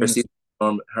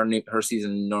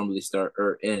season normally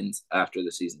ends after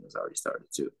the season has already started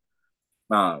too.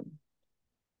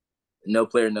 No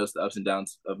player knows the ups and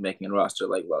downs of making a roster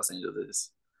like Los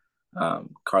Angeles.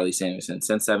 Carly Samuelson.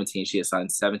 Since 17, she has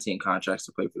signed 17 contracts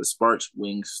to play for the Sparks,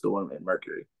 Wings, Storm, and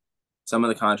Mercury. Some of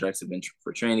the contracts have been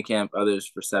for training camp, others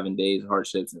for 7 days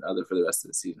hardships, and other for the rest of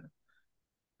the season.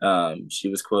 She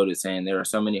was quoted saying, there are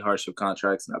so many hardship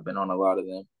contracts, and I've been on a lot of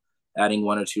them. Adding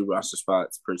 1 or 2 roster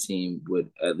spots per team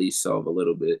would at least solve a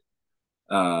little bit.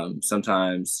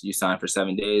 Sometimes you sign for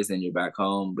 7 days, then you're back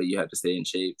home, but you have to stay in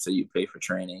shape, so you pay for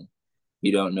training.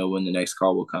 You don't know when the next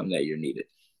call will come that you're needed.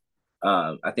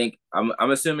 I think I'm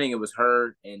assuming it was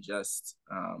her and just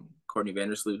Courtney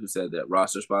Vandersloot who said that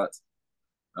roster spots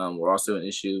were also an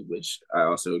issue, which I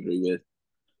also agree with.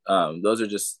 Those are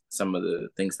just some of the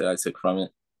things that I took from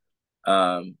it.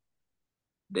 I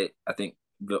think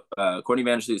Courtney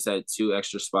Vandersloot said 2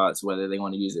 extra spots, whether they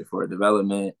want to use it for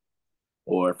development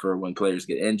or for when players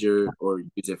get injured, or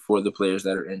use it for the players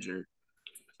that are injured.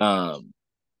 But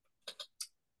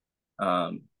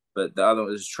the other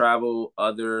one is travel,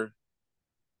 other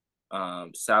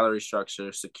salary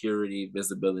structure, security,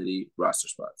 visibility, roster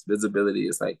spots. Visibility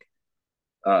is like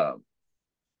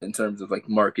in terms of like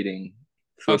marketing,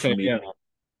 social media,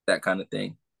 that kind of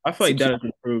thing. I feel like that has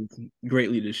improved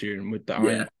greatly this year with the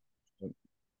Iron.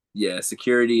 Yeah,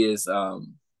 security is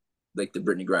like the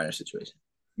Brittany Griner situation.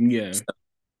 Yeah. So,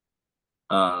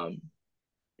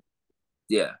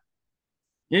 yeah.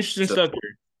 Interesting stuff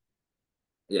here.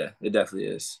 Yeah, it definitely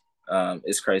is.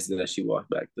 It's crazy that she walked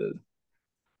back the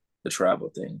travel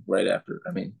thing right after.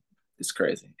 I mean, it's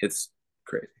crazy. It's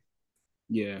crazy.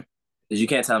 Yeah. Because you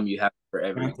can't tell them you have for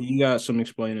every. You got some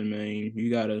explaining, man.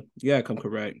 You gotta come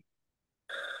correct.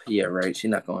 Yeah, right.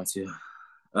 She's not going to.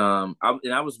 I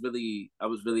was really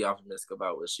optimistic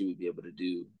about what she would be able to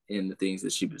do in the things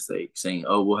that she was like saying,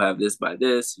 oh, we'll have this by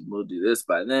this, and we'll do this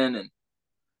by then, and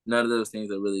none of those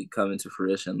things are really coming to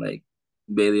fruition. Like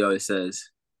Bailey always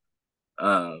says,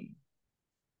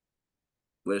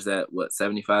 where's that? What,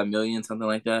 75 million, something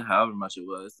like that? However much it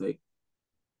was, like,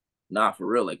 nah, for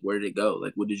real. Like, where did it go?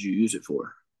 Like, what did you use it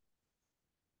for?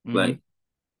 Mm-hmm. Like,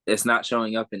 it's not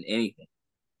showing up in anything.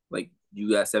 Like, you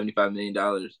got $75 million,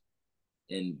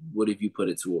 and what have you put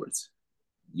it towards?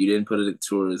 You didn't put it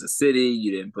towards a city.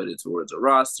 You didn't put it towards a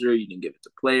roster. You didn't give it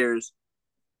to players.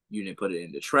 You didn't put it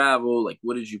into travel. Like,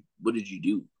 what did you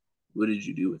do? What did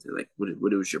you do with it? Like,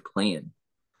 what was your plan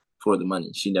for the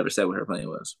money? She never said what her plan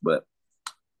was, but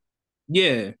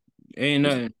yeah,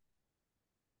 and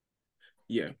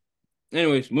yeah.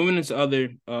 Anyways, moving into other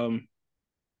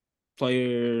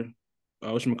player,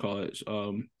 whatchamacallit,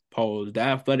 polls. The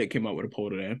Athletic came out with a poll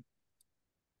today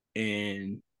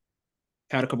and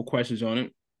had a couple questions on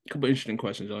it, a couple interesting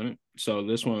questions on it. So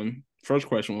this one, first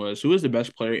question was, who is the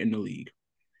best player in the league?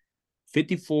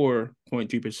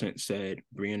 54.3% said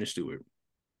Breanna Stewart.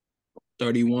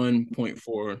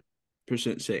 31.4%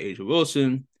 said A'ja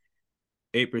Wilson.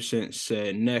 8%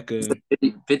 said Nneka.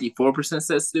 54%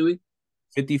 said Stewie.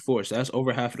 54. So that's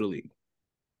over half of the league.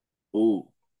 Ooh, I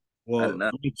Well, don't know.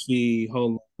 let me see.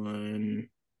 Hold on.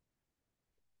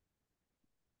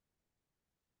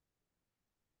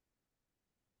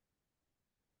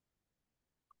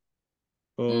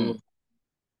 Oh,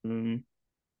 Mm,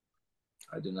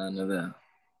 I did not know that.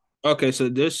 okay, so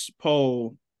this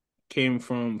poll came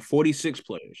from 46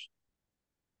 players,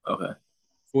 Okay.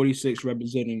 46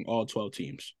 representing all 12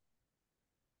 teams.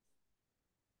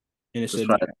 And it So it's said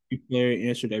not probably every player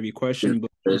answered every question, but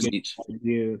you players get each. an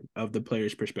idea of the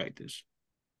players' perspectives.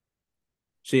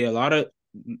 See, a lot of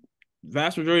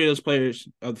vast majority of those players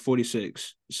of the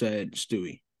 46 said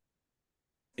Stewie.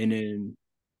 And then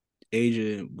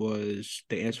A'ja was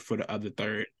the answer for the other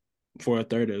third, for a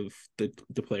third of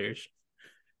the players.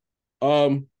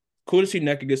 Cool to see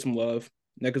Nneka get some love.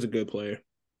 Nneka's a good player.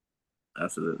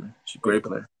 Absolutely. She's a Great great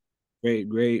player. player.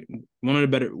 Great. One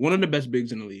of the best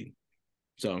bigs in the league.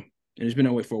 So, and it's been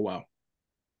that way for a while.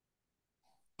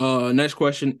 Next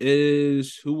question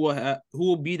is who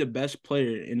will be the best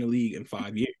player in the league in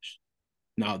 5 years?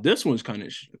 Now, this one's kind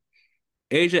of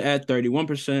A'ja at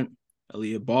 31%,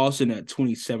 Aaliyah Boston at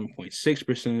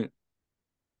 27.6%. A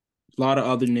lot of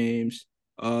other names.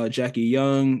 Jackie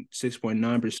Young,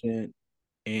 6.9%,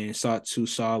 and Satu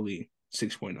Sali,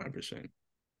 6.9%. A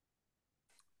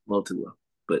little too low,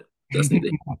 but that's neither.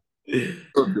 A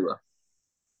little too low.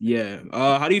 Yeah.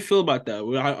 How do you feel about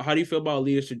that? How do you feel about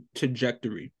Aaliyah's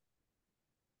trajectory?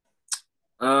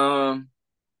 Um,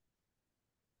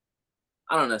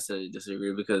 I don't necessarily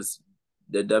disagree because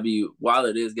the W, while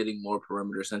it is getting more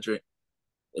perimeter centric,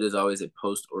 it is always a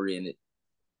post oriented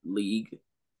league.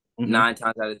 Mm-hmm. 9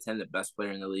 times out of 10, the best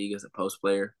player in the league is a post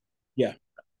player. Yeah.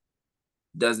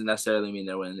 Doesn't necessarily mean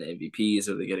they're winning the MVPs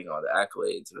or they're getting all the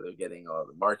accolades or they're getting all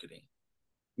the marketing.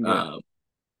 Yeah. Um,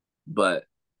 but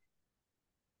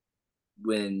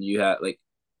when you have like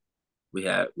we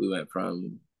went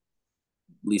from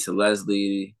Lisa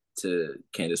Leslie to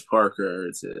Candace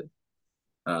Parker to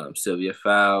Sylvia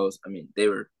Fowles. I mean,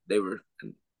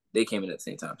 they came in at the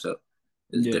same time, so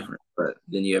it's Yeah. different. But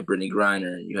then you have Brittany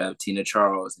Griner, and you have Tina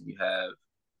Charles, and you have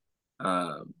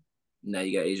now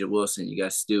you got A'ja Wilson, you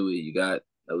got Stewie, you got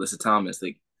Alyssa Thomas.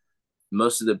 Like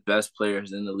most of the best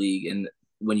players in the league, and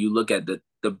when you look at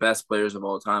the best players of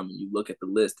all time, when you look at the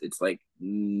list, it's like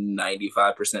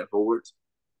 95% forwards.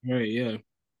 Right. Yeah.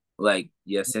 Like,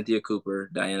 yeah, Cynthia Cooper,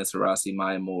 Diana Taurasi,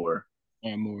 Maya Moore,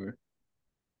 More.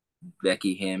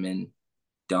 Becky Hammond,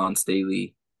 Dawn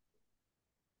Staley,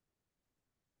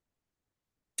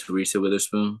 Teresa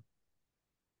Witherspoon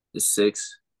is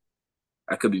 6.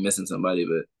 I could be missing somebody,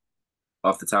 but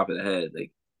off the top of the head,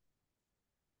 like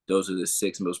those are the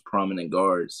 6 most prominent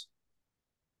guards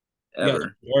Yeah.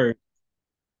 ever. Bird.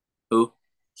 Who?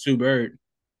 Sue Bird.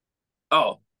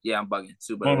 Oh, yeah, I'm bugging.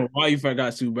 Sue I don't Bird. know why you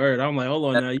forgot Sue Bird. I'm like, hold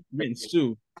on That's, now, you getting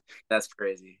Sue. that's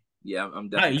crazy. Yeah, I'm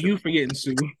Not definitely you tripping. forgetting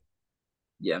Sue.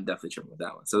 Yeah, I'm definitely tripping with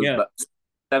that one. So, Yeah. but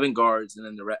 7 guards, and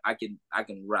then I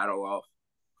can rattle off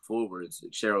forwards: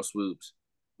 like Cheryl Swoops,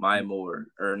 Maya Moore,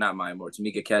 or not Maya Moore,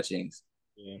 Tamika Catchings,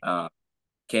 Yeah.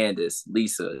 Candace,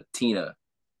 Lisa, Tina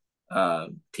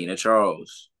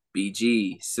Charles,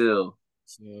 BG, Sil,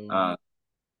 So uh,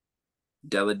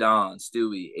 Della Don,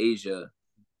 Stewie, A'ja,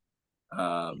 I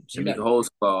got Shamika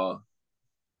Holdsclaw.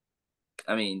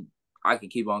 I mean, I can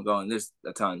keep on going. There's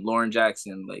a ton. Lauren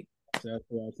Jackson, like, that's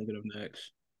what I was thinking of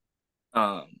next.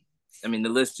 um, I mean, the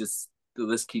list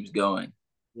keeps going.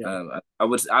 Yeah. I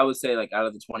would say like out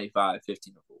of the 25,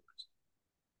 15 are forwards.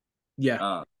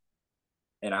 Yeah.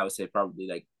 And I would say probably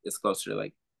like it's closer to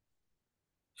like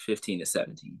 15 to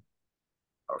 17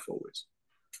 are forwards.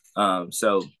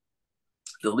 So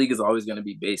the league is always going to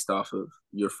be based off of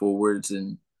your forwards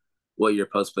and what your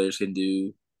post players can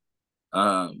do.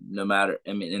 No matter,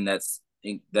 I mean, and that's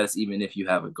even if you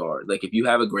have a guard. Like if you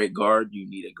have a great guard, you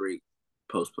need a great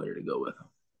post player to go with them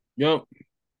Yep.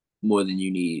 more than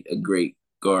you need a great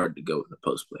guard to go with a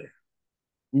post player.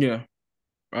 Yeah.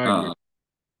 I agree. Um,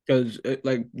 Because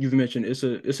like you've mentioned,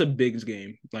 it's a bigs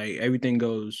game. Like everything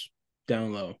goes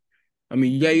down low. I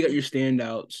mean, yeah, you got your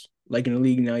standouts. Like in the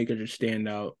league now, you got your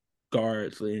standout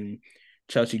guards in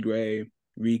Chelsea Gray,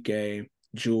 Rike,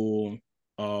 Jewel,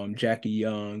 Jackie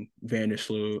Young,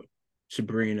 Vandersloot,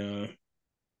 Sabrina,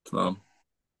 Plum,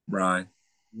 Ryan,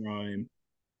 Rhyme.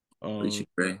 Alicia Um,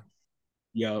 Gray.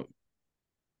 Yup.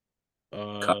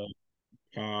 Ka- Uh,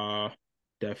 Ka,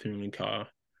 definitely Ka.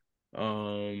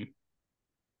 Um,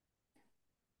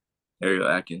 Ariel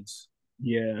Atkins.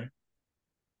 yeah,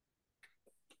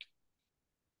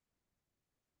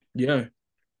 yeah.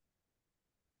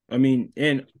 I mean,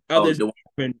 and Oh, others have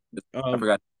I um,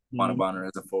 forgot Juana mhm. Bonner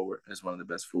as a forward is one of the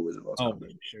best forwards of all Oh, time.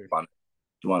 yeah, sure. Bonner,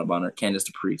 Juana Bonner, Candace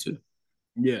Dupree too.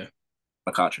 Yeah,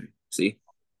 McCautry. See,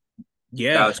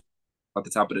 yeah. Alex at the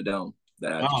top of the dome.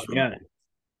 That I Oh, just remember. yeah.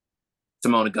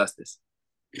 Simone Augustus,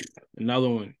 Another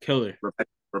one, killer,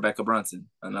 Rebecca Brunson,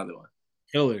 another one,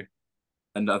 killer.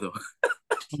 another one.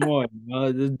 Come on,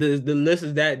 the list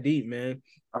is that deep, man.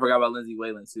 I forgot about Lindsay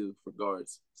Whalen too for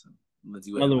guards. So,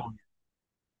 Lindsay Another Whalen. one.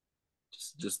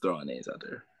 Just throwing names out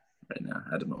there right now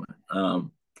at the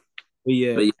moment. But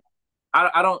yeah, But yeah,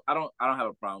 I don't have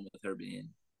a problem with her being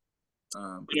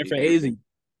Jennifer predicted. Azzi.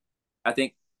 I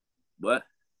think what?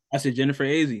 I said Jennifer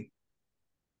Azzi.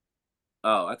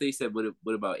 Oh, I think you said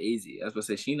what about AZ? I was gonna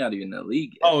say she's not even in the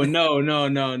league Oh yet. no, no,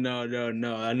 no, no, no,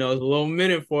 no. I know it's a little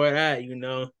minute for that.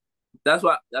 That's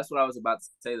what I was about to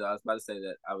say though. I was about to say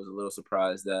that I was a little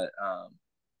surprised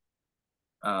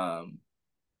um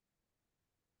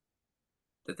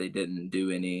that they didn't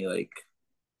do any like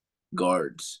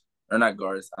guards or not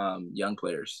guards, young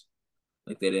players.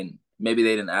 Like maybe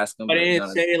they didn't ask them, I but didn't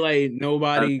say like none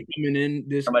nobody coming in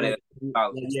this somebody like, at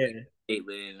college like yeah,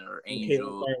 Caitlin or and Caitlin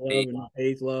Angel. Clark Love and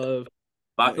Paige Love.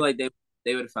 But I But feel like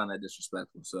they would have found that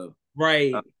disrespectful. So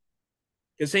right. uh, At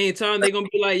the same time, they're gonna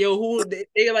be like, yo,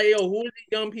 they like, yo, who are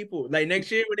these young people? Like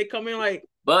next year when they come in, like,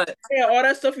 but yeah, all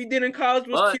that stuff you did in college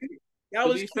was but cute. That to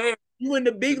was be cute. fair, You in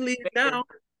the to big be league fair, now.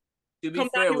 to be Come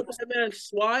down fair, here we with was, that man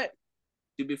SWAT.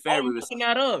 to be Oh, fair, you we was picking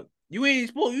that up. You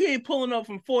ain't pulling up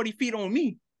from 40 feet on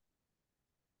me.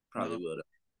 probably No. would have.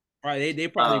 Right. They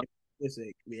Um, probably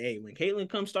listen, hey, when Caitlyn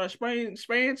comes start spraying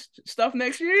stuff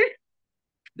next year,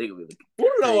 they could be looking who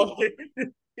crazy.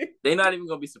 knows? They're not even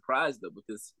gonna be surprised though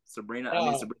because Sabrina. I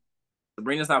mean, uh,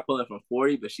 Sabrina's not pulling from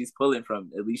 40, but she's pulling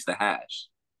from at least the hash.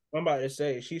 I'm about to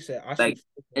say, she said I Like,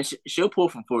 shoot and she'll pull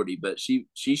from 40, but she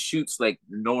shoots like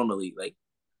normally. Like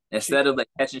she instead of like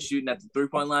catching shooting at the 3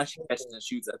 point line, she catches and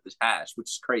shoots at the hash, which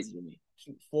is crazy to me.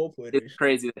 shoot four It's footers.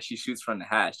 crazy that she shoots from the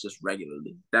hash just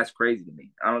regularly. That's crazy to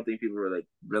me. I don't think people really like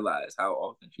realize how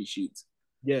often she shoots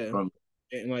Yeah. from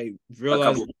And like a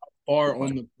realize couple how far 3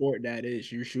 points. on the court that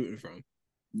is you're shooting from.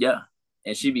 Yeah,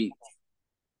 and she be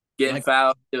getting Like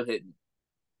fouled, still hitting,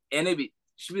 and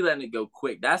she be letting it go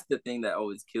quick. That's the thing that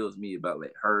always kills me about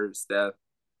like her Steph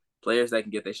players that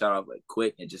can get their shot off like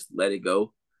quick and just let it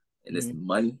go, and it's mhm.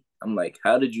 money. I'm like,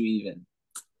 how did you even?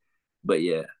 But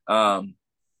yeah,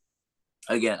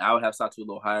 again, I would have Satu a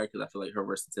little higher because I feel like her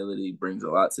versatility brings a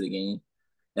lot to the game,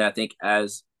 and I think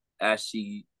as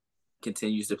she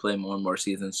continues to play more and more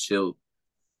seasons, she'll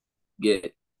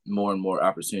get more and more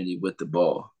opportunity with the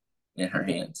ball in her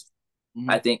hands.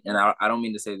 I Mhm. think, and I don't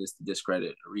mean to say this to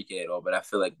discredit Enrique at all, but I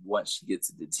feel like once she gets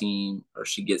to the team or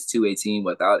she gets to a team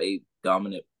without a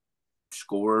dominant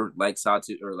scorer like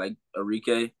Satu or like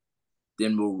Enrique,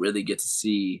 then we'll really get to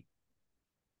see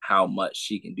how much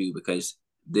she can do because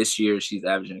this year she's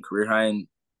averaging a career high in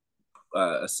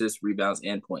assists, rebounds,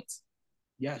 and points.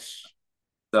 Yes.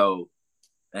 So,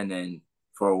 and then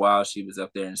for a while she was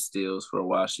up there in steals. For a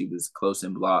while she was close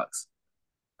in blocks.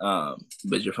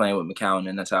 But you're playing with McCowan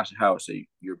and Natasha Howard, so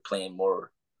you're playing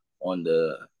more on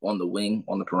the wing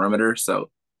on the perimeter. So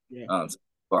Yeah.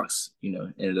 blocks,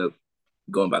 ended up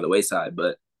going by the wayside.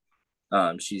 But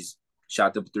she's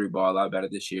shot the three ball a lot better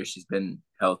this year. She's been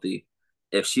healthy.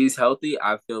 If she's healthy,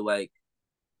 I feel like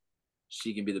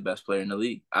she can be the best player in the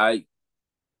league.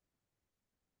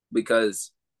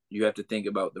 Because you have to think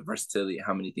about the versatility and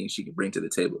how many things she can bring to the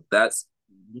table. The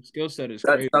skill set is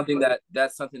That's crazy.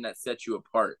 something that sets you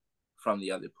apart from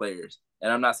the other players.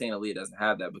 And I'm not saying Aaliyah doesn't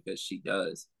have that because she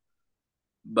does,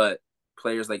 but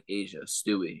players like Asia,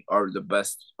 Stewie are the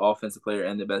best offensive player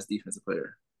and the best defensive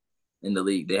player in the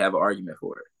league. They have an argument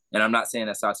for it. And I'm not saying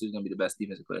that Satu is going to be the best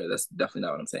defensive player. That's definitely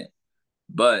not what I'm saying.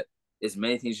 But as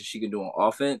many things that she can do on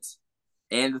offense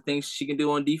and the things she can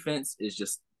do on defense is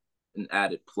just an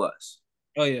added plus.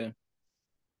 Oh yeah.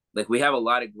 Like we have a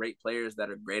lot of great players that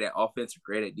are great at offense or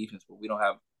great at defense, but we don't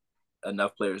have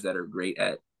enough players that are great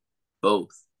at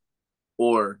both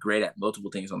or great at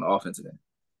multiple things on the offensive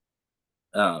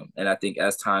end. And I think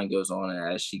as time goes on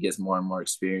and as she gets more and more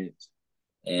experience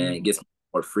and gets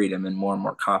more freedom and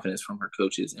more confidence from her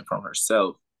coaches and from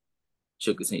herself,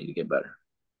 she'll continue to get better.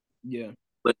 Yeah.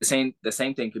 But the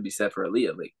same thing could be said for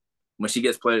Aaliyah. Like when she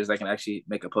gets players that can actually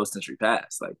make a post entry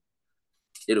pass, like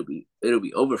it'll be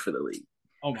over for the league.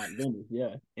 Oh my goodness.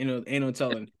 Yeah. Ain't no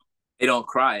telling. They don't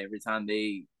cry every time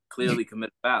they clearly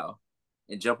commit a foul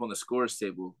and jump on the scores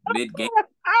table mid game,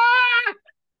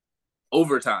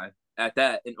 overtime. At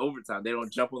that, in overtime, they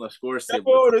don't jump on the scores That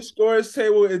table. over the scores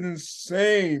table is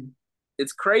insane.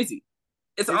 It's crazy.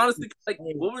 It's It's honestly like,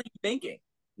 insane. what were you thinking?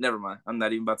 Never mind. I'm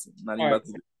not even about to. Not All even right, about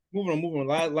to. moving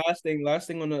on. Last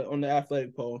thing on the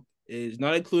athletic poll is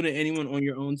not including anyone on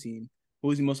your own team.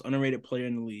 Who is the most underrated player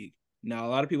in the league? Now, a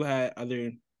lot of people had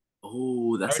either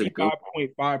Oh, that's a good.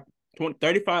 35.5,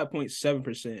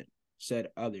 35.7% said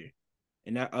other,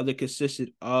 and that other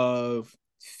consisted of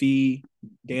Fee,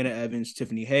 Dana Evans,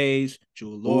 Tiffany Hayes,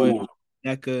 Jewel Lloyd, Oh,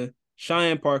 NECA,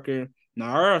 Cheyenne Parker,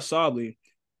 Nara Sabli,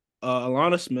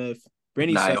 Alana Smith,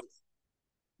 Brittany Niall. Sykes.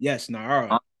 Yes,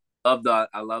 Nara. I love the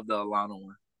Alana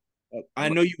one. I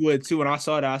know you would too. When I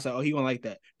saw that, I said, "Oh, he won't like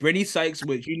that." Brittany Sykes,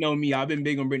 which you know me, I've been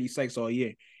big on Brittany Sykes all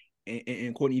year,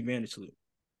 and Courtney Vandersloo.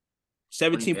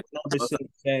 17.9%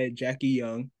 said Jackie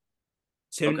Young.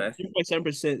 Okay.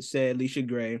 10.7% said Alicia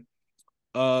Gray.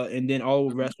 And then all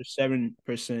the rest of 7%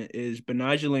 is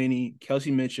Benai Jelani,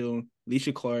 Kelsey Mitchell,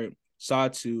 Leisha Clark,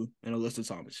 Satu, and Alyssa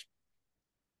Thomas.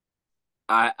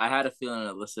 I had a feeling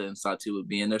Alyssa and Satu would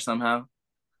be in there somehow.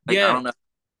 Like, I Yeah, don't know,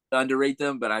 underrate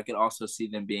them, but I could also see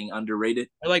them being underrated.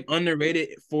 they're like underrated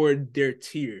for their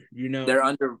tier, you know? They're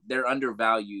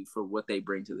undervalued for what they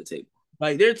bring to the table.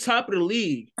 Like they're top of the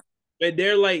league, but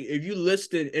they're like, if you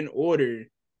listed in order,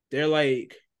 they're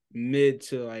like mid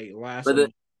to like last But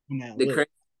on that the list.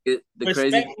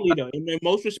 crazy Respectfully though, in the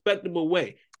most respectable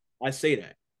way, I say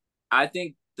that. I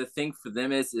think the thing for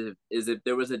them is if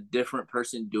there was a different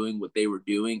person doing what they were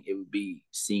doing, it would be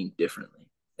seen differently,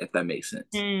 if that makes sense.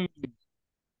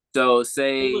 So It was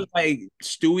say like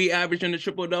Stewie averaging a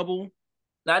triple double.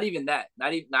 not even that,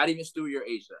 not even Stewie or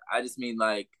Asia. I just mean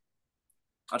like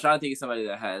I'm trying to think of somebody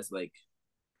that has like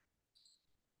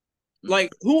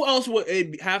Like, who else would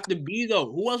it have to be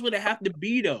though? Who else would it have to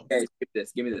be though? okay,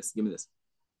 give me this.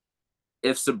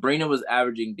 If Sabrina was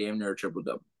averaging damn near a triple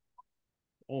double.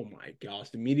 Oh my gosh,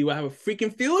 the media will have a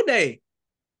freaking field day.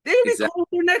 They would be Exactly. calling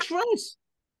their next race.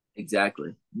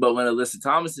 Exactly. But when Alyssa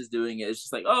Thomas is doing it, it's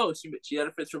just like, oh, she had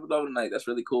a fifth triple double tonight. That's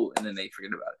really cool. And then they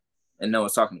forget about it. And no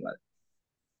one's talking about it.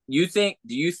 Do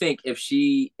you think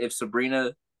if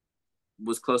Sabrina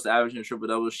was close to averaging a triple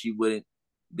double,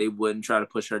 they wouldn't try to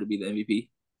push her to be the MVP?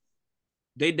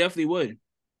 They definitely would.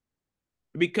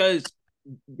 Because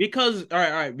all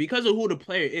right, because of who the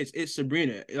player is, it's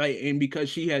Sabrina. Like, and because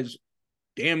she has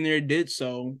damn near did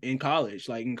so in college.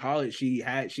 Like in college, she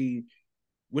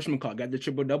whatchamacallit, got the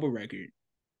triple double record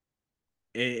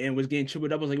and was getting triple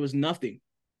doubles like it was nothing.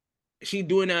 She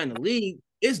doing that in the league,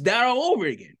 it's that all over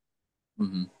again.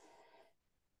 Mm-hmm.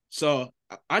 So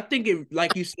I think it,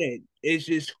 like you said, it's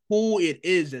just who it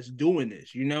is that's doing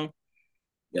this, you know?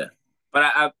 Yeah. But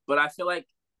I feel like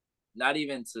not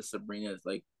even to Sabrina's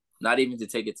like not even to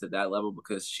take it to that level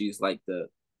because she's like the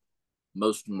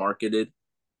most marketed.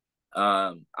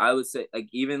 I would say like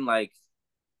even like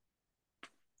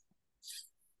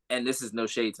and this is no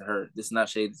shade to her. This is not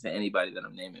shade to anybody that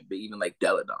I'm naming, but even like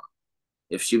Deladon,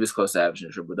 if she was close to averaging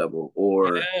a triple double,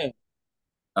 or Yeah.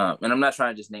 and I'm not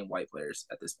trying to just name white players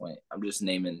at this point. I'm just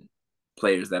naming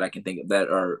players that I can think of that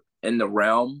are in the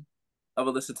realm of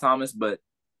Alyssa Thomas, but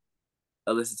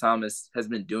Alyssa Thomas has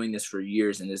been doing this for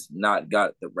years and has not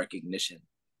got the recognition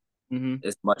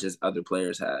as much as other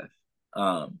players have.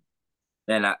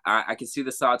 And I can see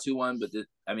the Satu one, but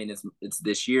I mean it's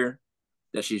this year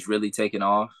that she's really taken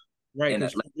off. Right, And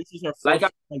because this is her like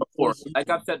first like, full season.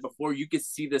 I've said before, you could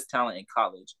see this talent in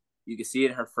college. You could see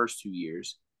it in her first 2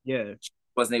 years. Yeah. She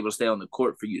wasn't able to stay on the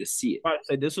court for you to see it. I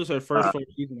said this was her first full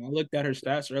season. I looked at her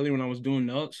stats earlier when I was doing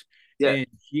notes, Yeah, and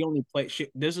she only played.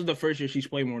 This is the first year she's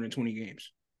played more than 20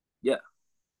 games. yeah,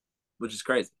 which is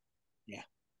crazy. Yeah,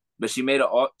 But she made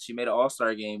an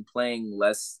All-Star game playing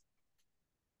less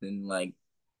than like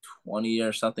 20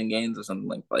 or something games or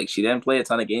something like she didn't play a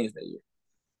ton of games that year.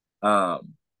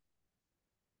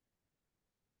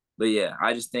 But yeah,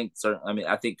 I just think I mean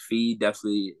I think Fee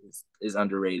definitely is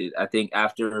underrated. I think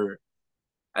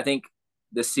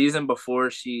the season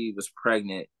before she was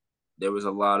pregnant, there was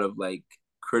a lot of like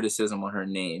criticism on her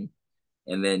name,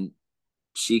 and then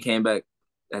she came back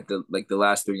at the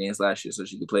last 3 games last year so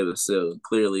she could play with Sil. And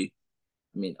clearly,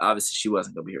 I mean, obviously she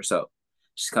wasn't gonna be herself.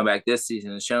 She's come back this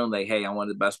season and shown like, hey, I'm one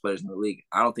of the best players in the league.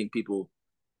 I don't think people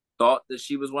thought that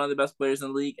she was one of the best players in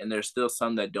the league, and there's still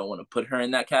some that don't want to put her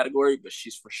in that category, but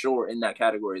she's for sure in that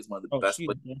category as one of the best she's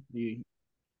players. definitely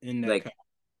in that.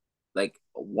 Like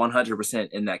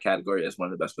 100% in that category as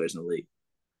one of the best players in the league.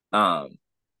 I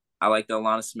like the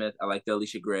Alana Smith. I like the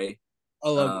Alicia Gray. I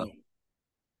love them.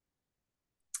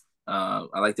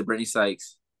 I like the Brittany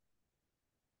Sykes.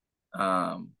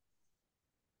 Um,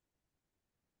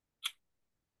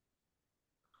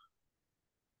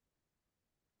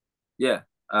 yeah.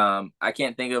 I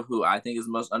can't think of who I think is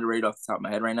the most underrated off the top of my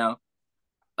head right now.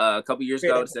 A couple years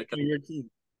ago, I would have said Your team.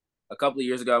 a couple of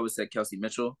years ago, I would have said Kelsey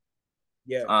Mitchell.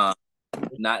 Yeah. Um,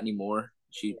 not anymore.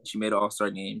 She made an All-Star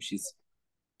game.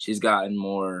 She's gotten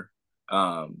more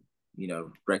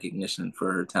recognition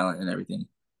for her talent and everything.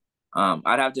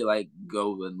 I'd have to like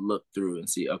go and look through and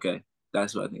see. Okay,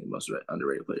 that's what I think the most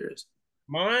underrated player is.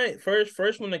 My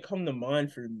first one that come to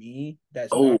mind for me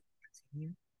that's Oh, not my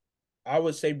team, I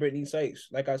would say Brittany Sykes.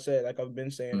 Like I said, like I've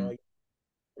been saying, mm, like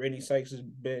Brittany Sykes has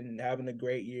been having a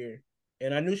great year,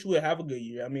 and I knew she would have a good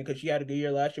year. I mean, because she had a good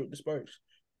year last year with the Spurs,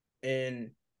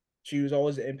 and she was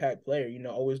always an impact player. You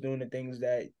know, always doing the things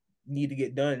that need to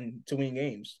get done to win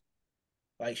games.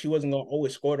 Like she wasn't gonna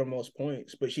always score the most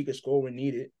points, but she could score when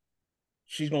needed.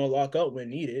 She's gonna lock up when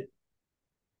needed.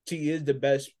 She is the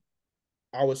best,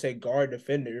 I would say, guard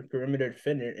defender, perimeter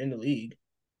defender in the league.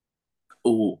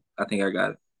 oh, I think I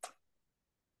got it.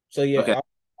 So yeah, Okay.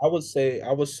 I would say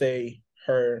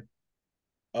her.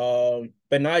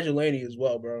 But Nigel Laney as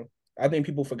well, bro. I think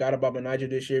people forgot about Nigel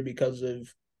this year because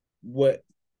of what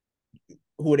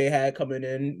who they had coming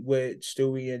in with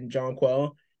Stewie and John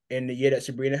Quell, and the year that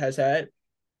Sabrina has had.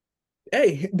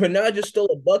 Hey, Benaja's still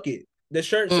a bucket. The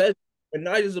shirt Mm, says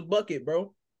Benaja's a bucket,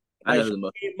 bro. I know Like who she the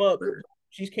most. came up,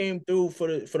 she's came through for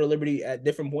the Liberty at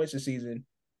different points this season,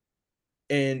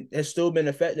 and has still been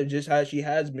effective just how she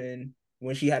has been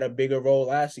when she had a bigger role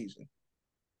last season.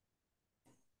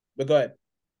 But go ahead.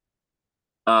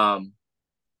 Um,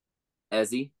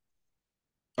 Ezzy,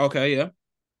 Okay, yeah.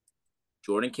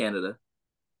 Jordan Canada.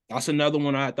 That's another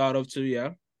one I thought of too,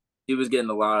 yeah. He was getting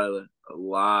a lot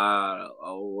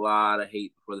of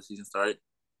hate before the season started.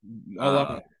 A lot.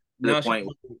 To the Now she's point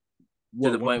to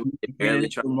what the one point of where the they leading barely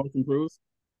candidates tried. for most improved.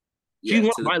 She's Yeah, one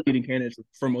to of the my leading candidates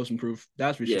for most improved.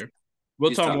 That's for yeah, sure. We'll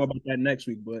she's talk top. more about that next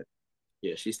week, but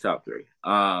Yeah, she's top three.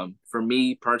 For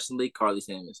me personally, Carly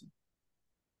Samuelson,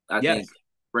 I yes, think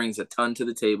brings a ton to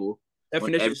the table.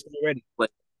 When definition every is still ready. play,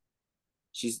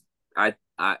 she's I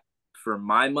for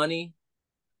my money,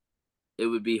 it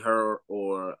would be her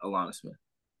or Alana Smith.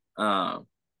 Um,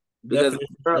 because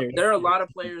Definition there are a lot of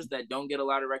players that don't get a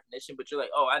lot of recognition, but you're like,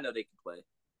 oh, I know they can play.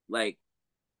 Like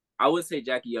I would say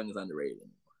Jackie Young is underrated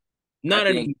anymore. I Not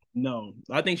think anymore. No,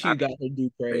 I think I she's got her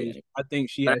due praise. think I think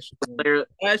she but has. player.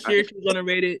 Last I year think. she was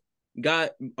underrated.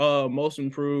 Got most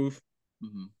improved.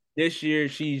 Mm-hmm. This year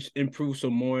she's improved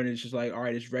some more, and it's just like, all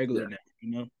right, it's regular Yeah, now.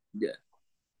 You know, yeah.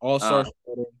 all Uh, stars.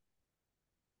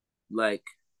 like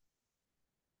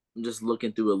I'm just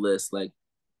looking through a list. Like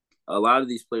a lot of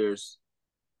these players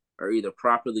are either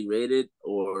properly rated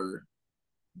or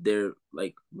they're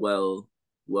like well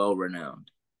renowned.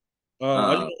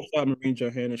 I just Um, want to stop Marine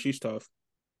Johanna. She's tough.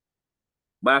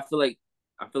 but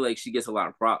I feel like she gets a lot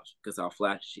of props because how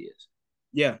flashy she is.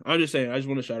 Yeah, I'm just saying. I just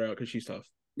want to shout her out because she's tough.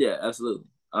 Yeah, absolutely.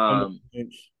 Come off the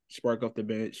bench, spark off the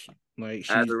bench. Like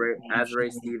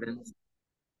Azare Stevens.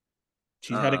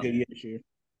 she's had a good Um, year this year.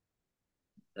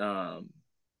 um,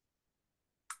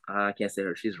 I can't say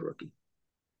her. She's a rookie.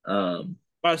 Um,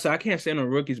 I can't stand on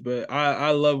rookies, but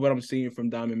I love what I'm seeing from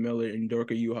Diamond Miller and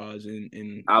Dorka Uhas,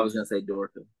 and I was gonna say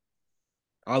Dorka.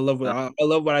 I love what Uh, I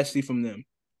love what I see from them.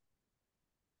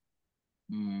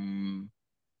 mm,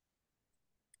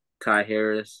 Kai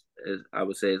Harris is I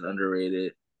would say is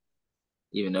underrated,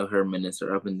 even though her minutes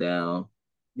are up and down.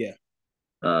 Yeah.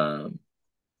 Um,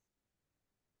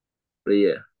 but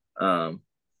yeah, um,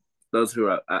 those who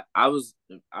are I was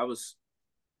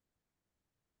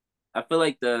I feel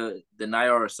like the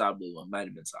Nayara Sablu one might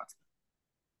have been Sata.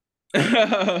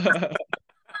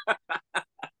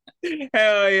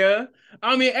 Hell yeah.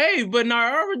 I mean, hey, but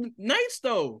Nara nice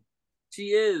though. She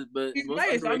is, but She's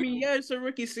nice. I mean, yeah, it's a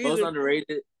rookie most season.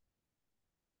 underrated.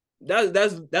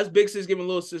 That's Big Sis giving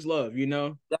little sis love, you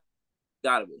know. That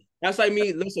gotta be. That's like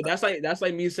me. Listen, that's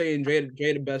like me saying Dre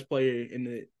the best player in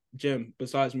the gym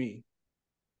besides me.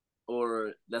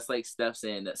 Or that's like Steph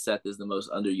saying that Seth is the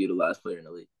most underutilized player in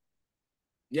the league,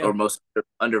 Yeah, or most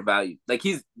undervalued. Like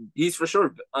he's for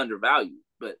sure undervalued,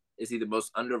 but is he the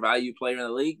most undervalued player in the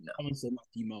league? No. I wouldn't say not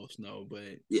the most, no, but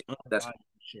Yeah, that's undervalued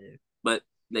for sure. but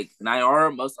like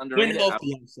Nyara most When underrated.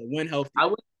 healthy, I say when healthy. I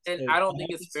would, and So, I don't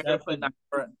think it's fair to put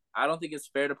Nyara. I don't think it's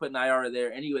fair to put Nyara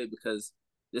there anyway because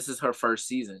this is her first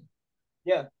season.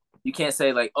 yeah, You can't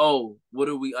say like, oh, what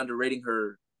are we underrating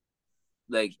her?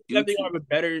 Like I due think I to have a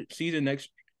better season next.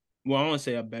 Well, I want to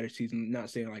say a better season. Not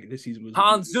saying like this season was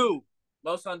Hanzu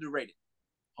most underrated.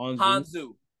 Hanzu.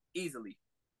 Hanzu easily.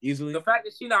 easily. The fact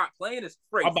that she's not playing is I'm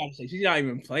crazy. about to say she's not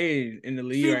even playing in the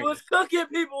league She right was cooking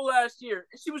people last year.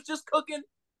 And she was just cooking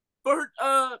for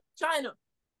China. now.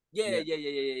 Yeah, Yeah, yeah, yeah,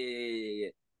 yeah, yeah, yeah, yeah.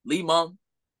 Lee Meng.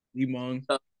 Lee Mong.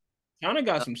 Uh, China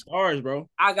got some stars, bro.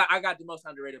 I got the most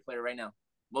underrated player right now.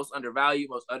 Most undervalued,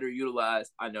 most underutilized.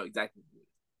 I know exactly who it is.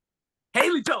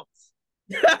 Haley Jones.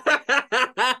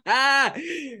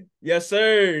 Yes,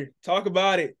 sir. Talk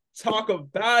about it. Talk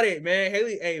about it, man.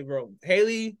 Haley, hey, bro.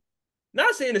 Haley,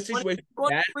 not saying the 20, situation is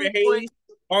bad for 23 Haley. points,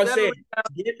 I'm 7 saying rebounds,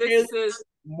 give 6 Haley assists.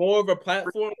 more of a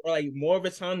platform or like more of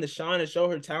a time to shine and show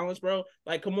her talents, bro.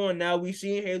 Like, come on now. We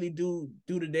seen Haley do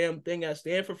the damn thing at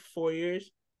Stanford for 4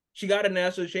 years. She got a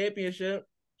national championship.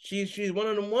 She's one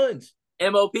of them ones.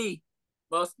 MOP.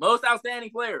 Most outstanding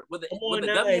player with Come with on the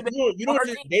now. Hey, WNBA you on don't her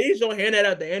just team. they just don't hand that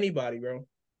out to anybody, bro.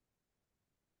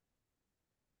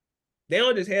 They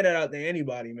don't just hand that out to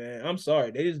anybody, man. I'm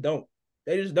sorry. They just don't.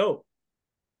 They just don't.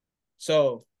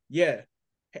 So yeah.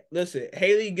 Listen,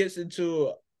 Haley gets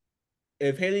into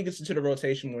if Haley gets into the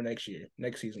rotation more next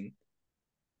season,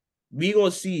 we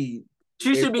gonna see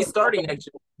She if should be starting next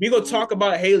we gonna talk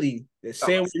about Haley the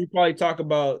same way we probably talk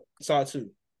about Satu.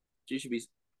 She should be.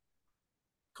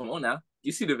 Come on now.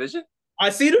 You see the vision?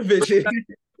 I see the vision.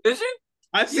 Vision?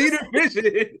 I see the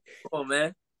vision. Come on,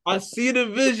 man. I see the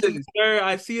vision, sir.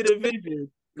 I see the vision.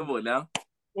 Come on now.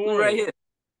 Come We on. right here.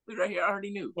 We right here. I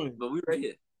already knew, but we right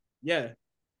here. Yeah.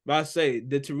 But I say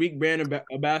the Tariq brand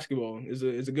of basketball is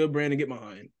a good brand to get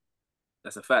behind.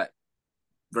 That's a fact.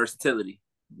 Versatility.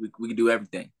 We can do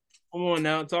everything. Come on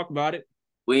now, talk about it.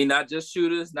 We ain't not just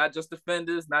shooters, not just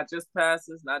defenders, not just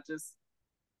passers, not just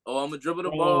I'm gonna dribble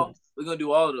the ball. We're gonna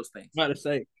do all of those things. I'm about to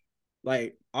say,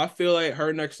 like, I feel like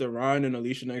her next to Ryan and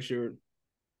Alicia next year.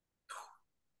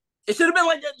 It should have been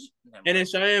like that. And then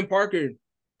Cheyenne Parker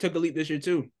took a leap this year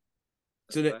too.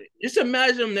 So just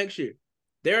imagine them next year.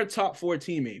 They're a top 4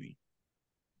 team, maybe.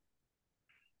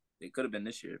 They could have been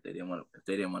this year if they didn't want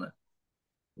to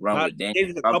run with Daniel. They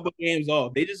just a couple games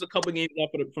off. They just a couple games off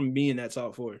from being that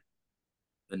top 4.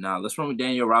 But nah, let's run with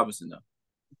Daniel Robinson though.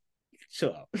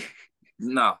 Chill out.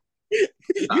 Nah.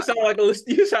 You sound like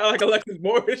Alexis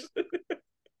Morris.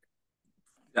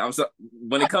 I'm so,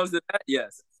 when it comes to that,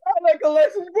 yes. Sound like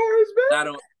Alexis Morris,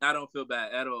 man. I don't feel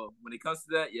bad at all. When it comes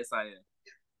to that, yes, I am.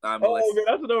 Man,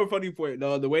 that's another funny point.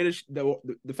 No, the way that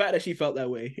the fact that she felt that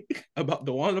way about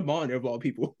DeWanda Bonner of all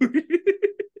people. You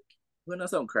know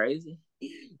something crazy?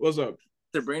 What's up?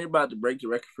 Sabrina about to break the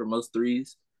record for most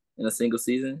threes in a single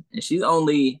season, and she's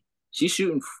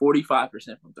shooting 45%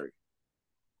 from three.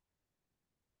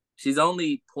 She's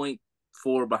only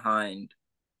 0.4 behind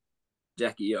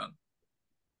Jackie Young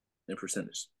in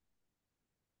percentage.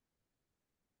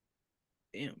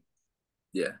 Damn.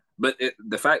 Yeah, but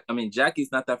the fact, I mean,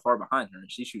 Jackie's not that far behind her, and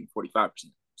she's shooting 45%.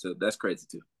 So that's crazy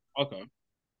too. Okay.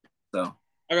 So,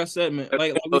 like I said, man,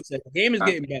 like we said, the game is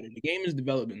getting better. The game is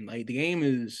developing. Like the game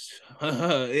is,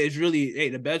 it's really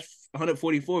the best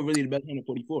 144. Really, the best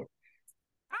 144.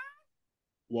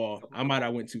 Well, I might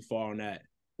have went too far on that.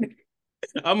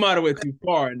 I might have went too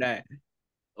far on that.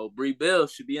 Oh, Bree Bill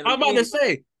should be in the I'm about to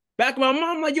say, back when my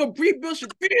mom like, yo, Bree Bill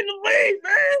should be in the league,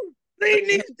 man. They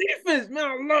need defense,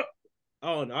 man.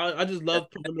 I just love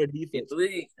perimeter defense.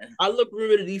 I love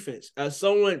perimeter defense as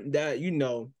someone that, I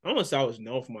don't want to say I was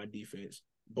known for my defense,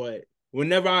 but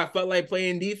whenever I felt like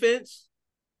playing defense,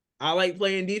 I like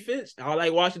playing defense. I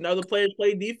like watching other players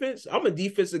play defense. I'm a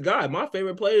defensive guy. My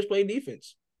favorite players play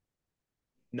defense.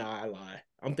 Nah, I lie.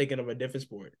 I'm thinking of a different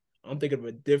sport. I'm thinking of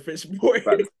a different sport.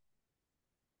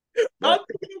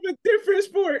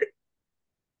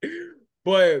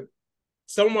 But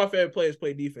some of my favorite players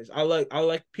play defense. I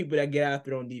like people that get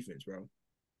after on defense, bro.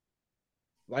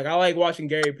 Like I like watching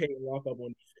Gary Payton walk up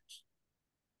on defense.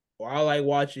 Or I like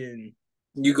watching.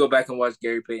 You go back and watch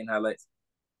Gary Payton highlights.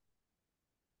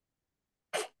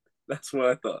 That's what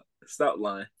I thought. Stop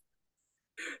lying.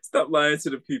 Stop lying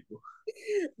to the people.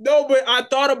 No, but I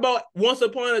thought about once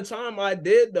upon a time I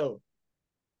did though.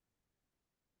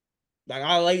 Like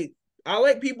I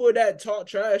like people that talk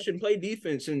trash and play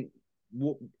defense and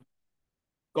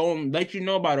go and let you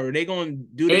know about it. Or they gonna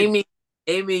do that.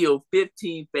 Amy, your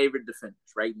 15 favorite defenders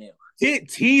right now. 10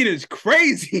 is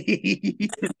crazy.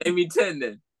 Name me 10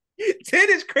 then. 10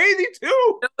 is crazy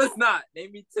too. No, it's not.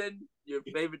 Name me 10 your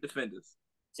favorite defenders.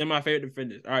 10 my favorite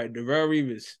defenders. All right, Darrell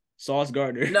Reeves, Sauce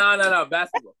Gardner. No.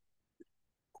 Basketball.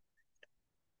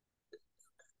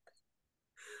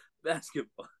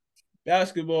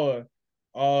 Basketball.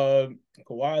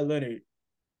 Kawhi Leonard.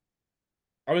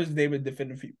 I was just naming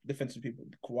defensive people.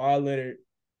 Kawhi Leonard.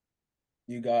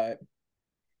 You got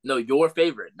your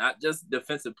favorite, not just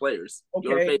defensive players. Okay.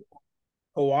 Your favorite.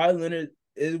 Kawhi Leonard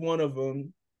is one of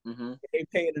them. Mm-hmm. They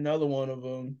paid another one of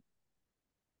them.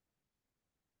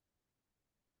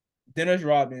 Dennis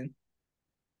Rodman.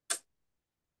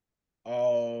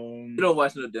 You don't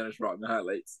watch no Dennis Rodman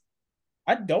highlights.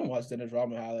 I don't watch Dennis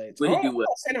Rodman highlights. What I'm he do well?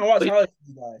 not saying I watch highlights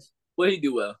with you guys. What he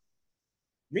do well?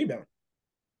 Rebound.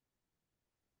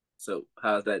 So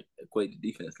how's that equate to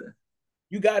defense then?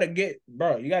 You gotta get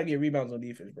rebounds on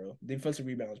defense, bro. Defensive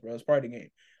rebounds, bro. It's part of the game.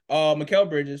 Mikal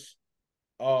Bridges.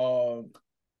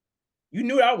 You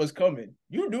knew that was coming.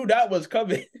 You knew that was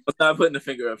coming. I'm not putting a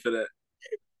finger up for that.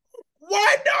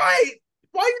 Why not?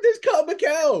 Why you just cut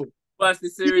Mikal? Watch the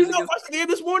Did series. you not watch the game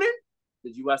this morning?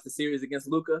 Did you watch the series against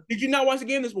Luka? Did you not watch the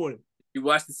game this morning? You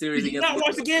watched the series Did you against not Luka?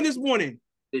 watch the game this morning?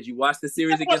 Did you watch the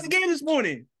series Watch against the game this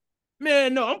morning?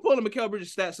 Man, no, I'm pulling Mikal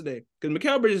Bridges stats today because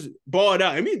Mikal Bridges balled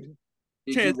out. I mean,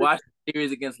 Did you watch the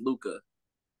series against Luka?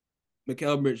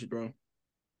 Mikal Bridges, bro.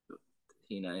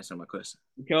 He not answering my question.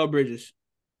 Mikal Bridges.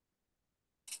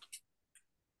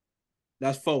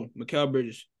 That's 4. Mikal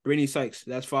Bridges. Brittany Sykes.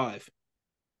 That's 5.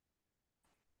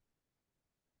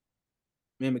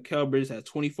 Man, Mikal Bridges had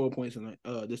 24 points in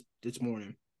this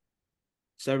morning.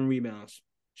 7 rebounds.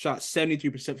 Shot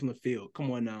 73% from the field. Come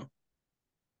on now.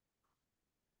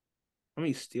 How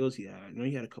many steals he had? I know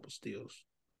he had a couple steals.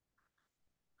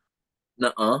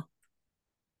 Nuh-uh.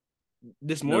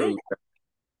 This morning?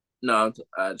 No,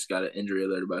 I just got an injury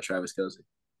alert about Travis Kelce.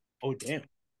 Oh, damn.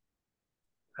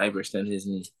 Hyperextend his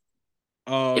knee.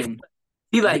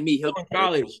 He like me. He'll in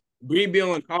college. Bree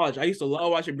Beal in college. I used to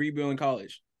love watching Bree Beal in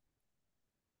college.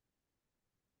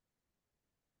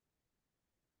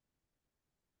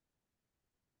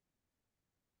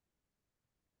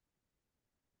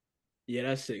 Yeah,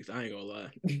 that's 6. I ain't gonna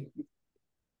lie.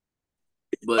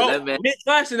 But that man, Nick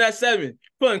Claxton at 7.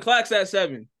 Putting Clax at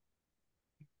 7.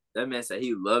 That man said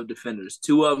he loved defenders.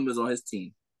 2 of them is on his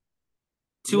team.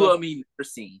 2 of them he never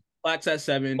seen. Clax at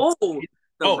 7.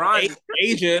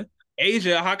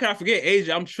 Asia. How can I forget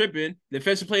Asia? I'm tripping.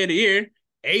 Defensive player of the year.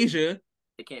 Asia.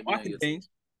 It can't be on your team.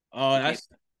 That's.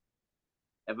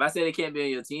 If I say they can't be on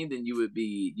your team, then you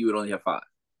would only have 5.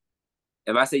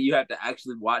 If I say you have to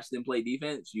actually watch them play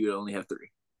defense, you would only have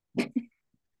 3.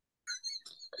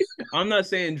 I'm not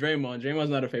saying Draymond.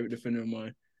 Draymond's not a favorite defender of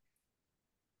mine.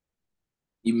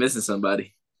 You missing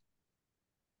somebody.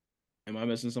 Am I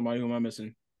missing somebody? Who am I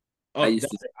missing? Oh, I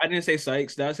didn't say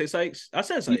Sykes. Did I say Sykes? I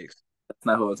said Sykes. That's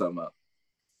not who I'm talking about.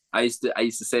 I used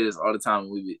to say this all the time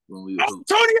when we would hoop.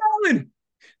 Tony Allen.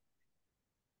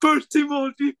 First team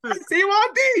on defense. Team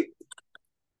on D.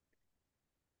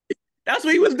 That's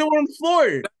what he was doing on the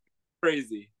floor.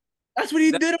 Crazy. That's what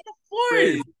he did on the floor.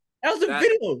 Crazy. That was the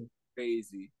video.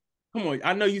 Crazy. Come on,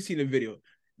 I know you've seen the video.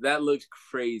 That looked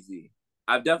crazy.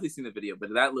 I've definitely seen the video,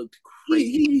 but that looked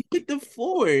crazy. He hit the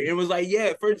floor. It was like,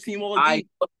 yeah, first team all D.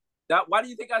 Why do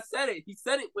you think I said it? He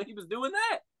said it when he was doing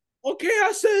that. Okay,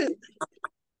 I said.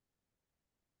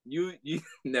 You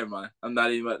never mind. I'm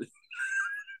not even about to.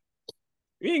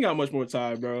 We ain't got much more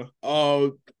time, bro.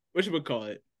 What should we call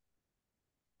it?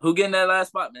 Who getting that last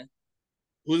spot, man?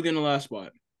 Who's getting the last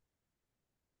spot?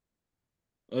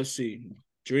 Let's see.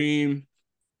 Dream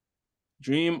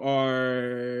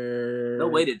are no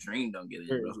way that Dream don't get it,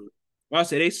 bro. Well, I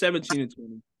say they 17 and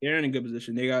 20. They're in a good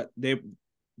position. They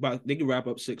can wrap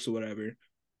up 6 or whatever.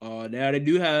 Now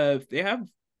they have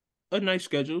a nice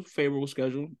schedule, favorable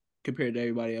schedule compared to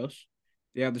everybody else.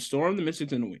 They have the Storm, the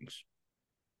Mystics, and the Wings.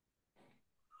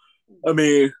 I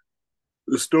mean,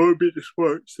 the Storm beat the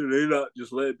Sparks, so they're not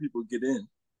just letting people get in.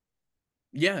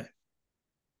 Yeah.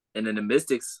 And then the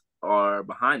Mystics are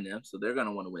behind them, so they're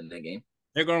gonna want to win that game.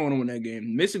 They're gonna want to win that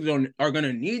game. Mystics are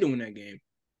gonna need to win that game.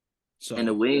 So and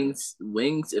the Wings,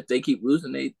 if they keep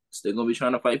losing, they're gonna be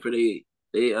trying to fight for they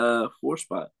 4th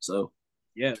spot. So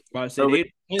yeah, but I say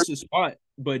they clinched the spot,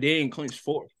 but they ain't clinched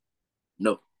 4th.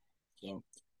 No. So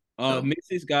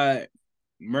Mystics got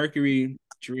Mercury,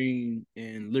 Dream,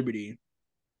 and Liberty.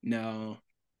 Now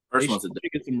first one's a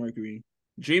get to Mercury.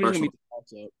 Dream is gonna be the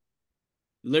tops up.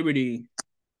 Liberty,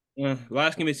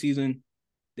 last game of the season,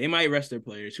 they might rest their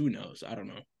players. Who knows? I don't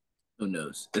know. Who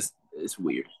knows? It's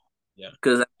weird. Yeah.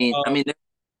 Because I mean,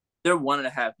 they're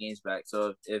 1.5 games back.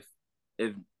 So if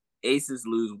Aces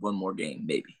lose one more game,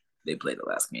 maybe they play the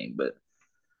last game. But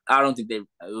I don't think they.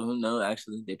 No,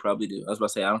 actually, they probably do. I was about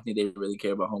to say I don't think they really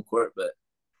care about home court, but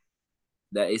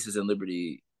that Aces and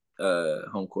Liberty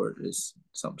home court is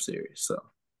something serious. So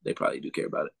they probably do care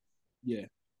about it. Yeah.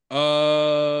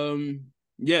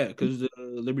 Yeah, because the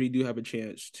Liberty do have a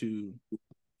chance to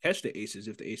catch the Aces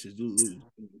if the Aces do lose in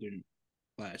their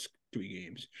last 3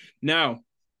 games. Now,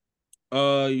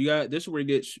 you got this is where it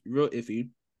gets real iffy.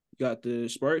 You got the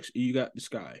Sparks, and you got the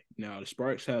Sky. Now the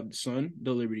Sparks have the Sun,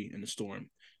 the Liberty, and the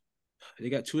Storm. They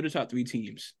got two of the top three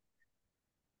teams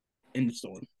in the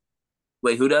Storm.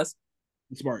 Wait, who does?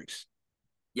 The Sparks.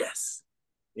 Yes.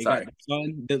 They Sorry. got the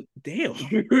Sun. Damn.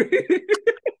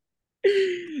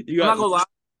 I'm not gonna lie.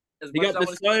 As You much as got I the want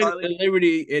to see Sun, Charlotte, the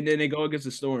Liberty, and then they go against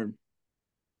the Storm.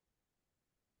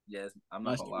 yes, I'm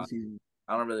not Last gonna game of lie. the season.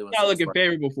 I don't really want to Not see the looking Sparks.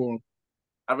 favorable for them.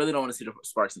 I really don't want to see the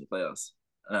Sparks in the playoffs.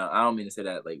 I don't mean to say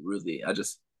that like rudely. I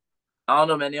don't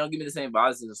know, man. They don't give me the same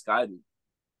vibes as the Sky do.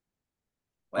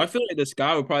 I Like feel like the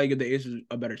Sky would probably give the Aces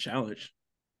a better challenge.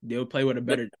 They'll play with a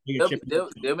better they'll, chip.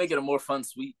 they'll make it a more fun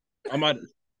sweep. I'm out.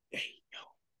 Hey,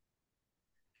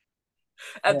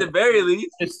 At yo. the very least,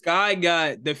 The Sky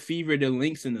got the Fever, the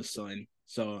Lynx, and the Sun.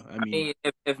 So I mean,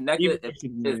 if Fever NECA if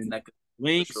should it's win. NECA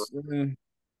Lynx, for sure.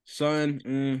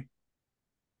 Sun.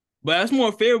 But that's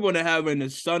more favorable than having the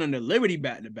Sun and the Liberty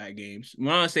back-to-back games. I'm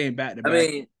not saying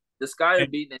back-to-back. The Sky are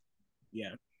beating it,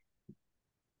 Yeah,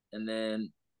 and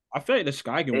then I feel like the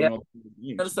Sky can they win have all the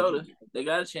games. Minnesota. They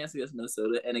got a chance against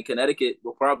Minnesota, and in Connecticut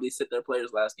will probably sit their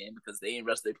players last game because they ain't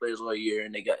rest their players all year,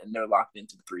 and they're locked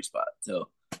into the 3 spot. So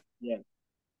Yeah.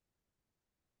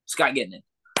 Sky getting in.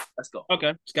 Let's go.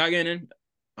 Okay, Sky getting in.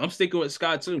 I'm sticking with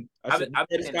Sky too. I said I've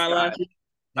the been Sky last year.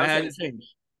 That hasn't changed.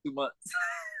 2 months.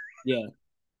 Yeah,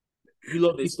 you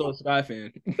low-key still a Sky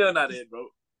fan. Still not in, bro.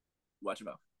 Watch your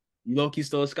mouth. You low-key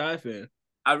still a Sky fan.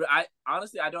 I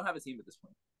honestly I don't have a team at this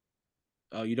point.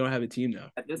 Oh, you don't have a team now.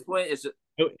 At this point, it's just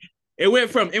it went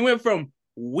from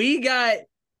we got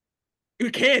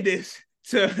Candace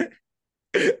to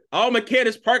all my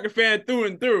Candace Parker fan through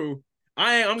and through.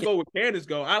 I'm going with Candace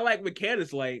go. I like what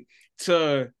Candace like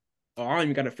to I don't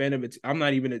even got a fan of it. I'm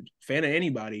not even a fan of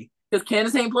anybody. Because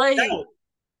Candace ain't playing.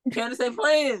 Candace ain't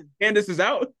playing. Candace is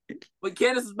out. When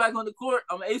Candace is back on the court,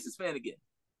 I'm an Aces fan again.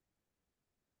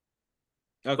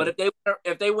 Okay. But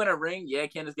if they win a ring, yeah,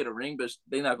 Candace get a ring, but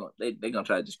they not gonna they gonna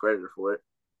try to discredit her for it.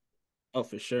 Oh,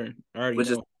 for sure. I already Which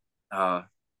know. I'm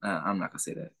not gonna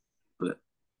say that, but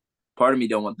part of me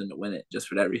don't want them to win it just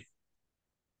for that reason.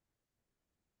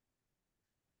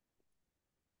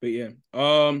 But yeah,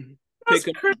 pick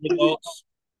up the results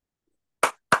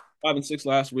 5-6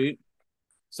 last week,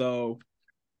 so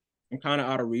I'm kind of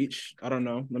out of reach. I don't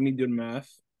know. Let me do the math.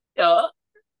 Yeah.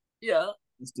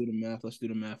 Let's do the math. Let's do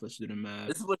the math.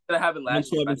 This is what happened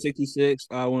last year. 166.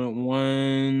 I went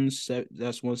 1.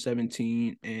 That's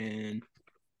 117, and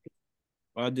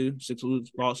I do 6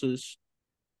 losses,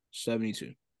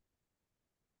 72.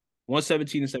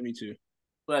 117 and 72.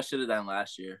 What I should have done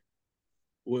last year.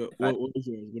 What is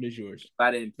yours? What is yours? If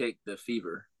I didn't pick the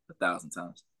Fever 1,000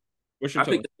 times. What's your I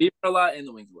total? picked the Fever a lot and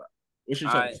the Wings a lot. What's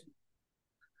your total?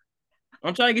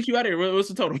 I'm trying to get you out of here. What's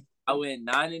the total? I went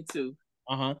 9-2.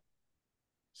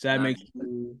 So that makes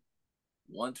you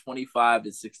 125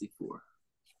 to 64.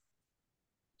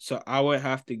 So I would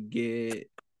have to get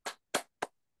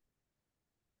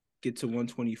to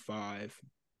 125.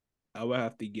 I would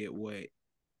have to get what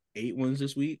 8 wins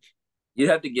this week. You'd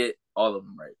have to get all of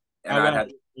them right, and I'd have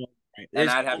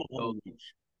to go.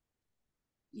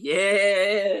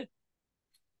 Yeah,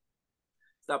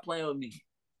 stop playing with me.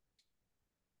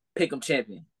 Pick 'em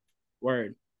champion.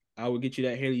 Word. I will get you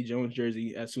that Haley Jones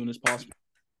jersey as soon as possible.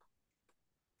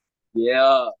 Yeah.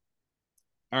 All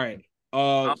right.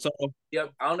 So yeah,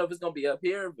 I don't know if it's gonna be up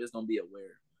here, or if it's gonna be up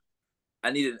where.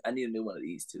 I need a new one of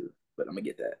these too, but I'm gonna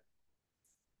get that.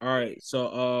 All right.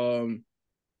 So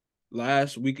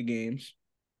last week of games,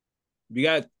 we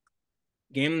got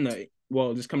game of the night.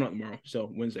 Well, this coming out tomorrow, so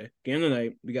Wednesday. Game of the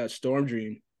night. We got Storm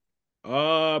Dream.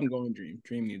 I'm going Dream.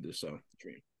 Dream need this, so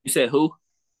Dream. You said who?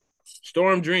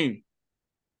 Storm Dream.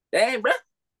 Dang, bro.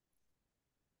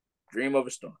 Dream over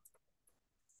Storm.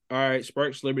 All right,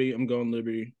 Sparks Liberty. I'm going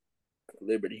Liberty.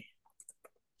 Liberty.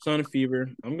 Sun Fever.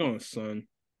 I'm going Sun.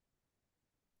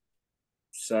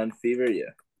 Sun Fever,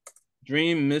 yeah.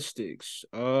 Dream Mystics.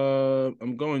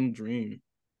 I'm going Dream.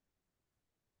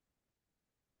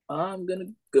 I'm gonna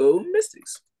go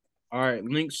Mystics. All right,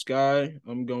 Link Sky.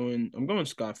 I'm going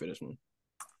Sky for this one.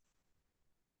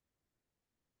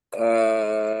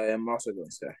 I'm also going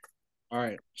Sky. All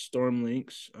right, Storm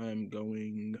Lynx. I'm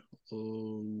going. I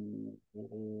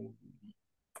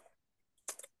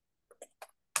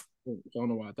don't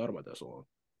know why I thought about that so long.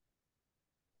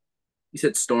 You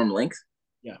said Storm Lynx?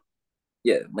 Yeah.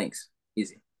 Yeah, Lynx.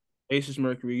 Easy. Aces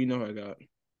Mercury. You know who I got.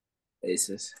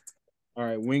 Aces. All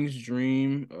right, Wings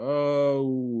Dream.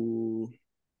 Oh,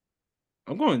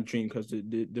 I'm going Dream because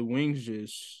the Wings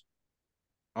just.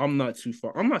 I'm not too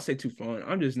far. I'm not saying too fun.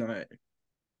 I'm just not.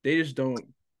 They just don't,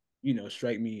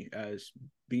 strike me as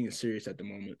being serious at the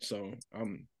moment. So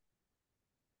I'm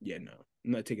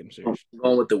not taking them serious. I'm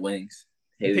going with the Wings.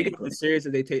 They take it as serious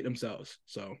as they take themselves.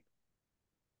 So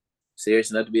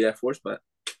serious enough to be that 4th spot.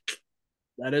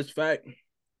 That is fact.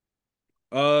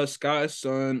 Sky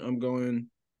Sun. I'm going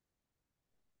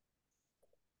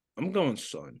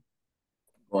Sun.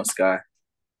 On Sky.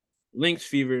 Lynx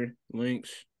Fever.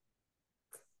 Lynx.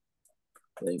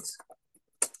 Thanks.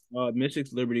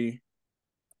 Mystics Liberty.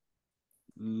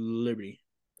 Liberty.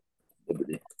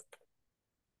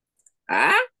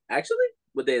 Actually,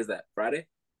 what day is that? Friday?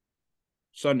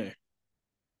 Sunday.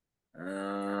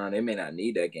 They may not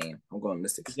need that game. I'm going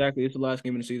Mystics. Exactly. It's the last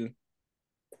game of the season.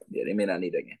 Yeah, they may not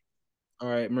need that game. All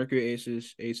right. Mercury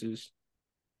Aces.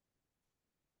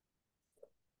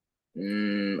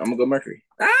 I'm gonna go Mercury.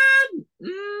 I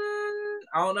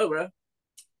don't know, bro.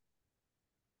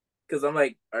 Because I'm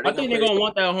like, I think they're gonna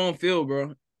want that home field,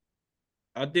 bro.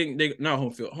 I think they not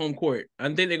home field, home court. I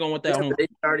think they're gonna want that home. They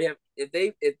already have. If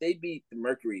they beat the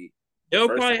Mercury, they'll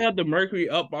probably have the Mercury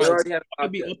up by. I'll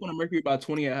be up on the Mercury by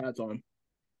 20 at halftime.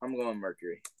 I'm going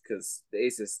Mercury because the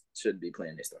Aces shouldn't be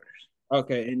playing their starters.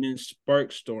 Okay, and then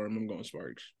Sparks Storm. I'm going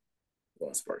Sparks.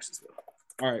 Going Sparks as well.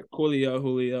 All right, Julio.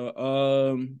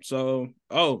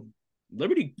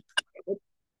 Liberty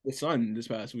the Sun this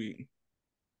past week.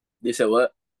 You said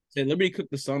what? Said Liberty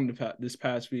cooked the Sun this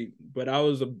past week, but that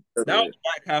was back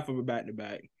half of a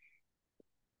back-to-back,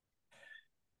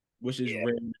 which is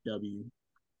rare W.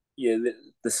 Yeah,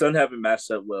 the Sun haven't matched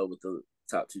up well with the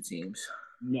top 2 teams.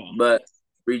 No, but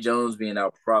Bree Jones being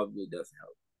out probably doesn't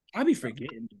help. I be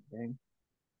forgetting, man.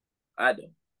 I do.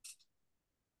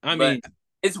 I mean,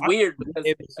 it's weird because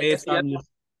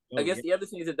I guess the other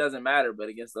teams it doesn't matter, but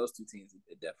against those 2 teams,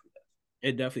 it definitely does.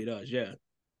 It definitely does, yeah.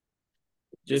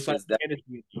 Just like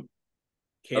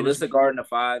Alyssa guarding the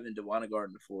 5 and DeWanna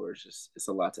guarding the 4. It's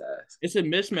a lot to ask. It's a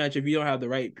mismatch if you don't have the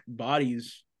right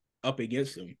bodies up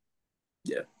against them.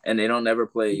 Yeah, and they don't never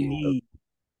play.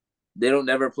 They don't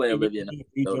never play Olivia.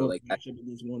 Like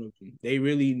against one of them. They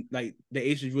really the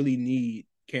Aces really need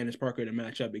Candace Parker to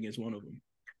match up against one of them.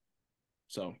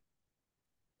 So,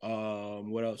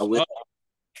 what else?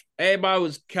 Everybody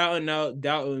was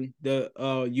doubting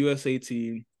the USA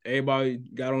team. Everybody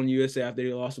got on USA after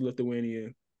they lost to Lithuania.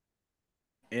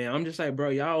 And I'm just like, bro,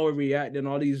 y'all overreacting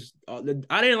all these. I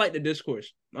didn't like the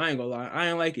discourse. I ain't gonna lie. I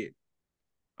didn't like it.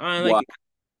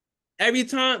 Every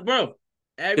time, bro.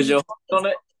 Because you're on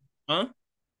it? Huh?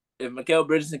 If Mikal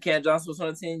Bridges and Cam Johnson was on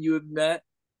the team, you would be mad?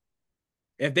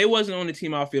 If they wasn't on the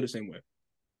team, I'll feel the same way.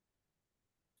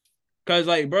 Because,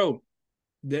 bro,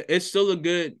 it's still a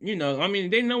good, they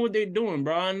know what they're doing,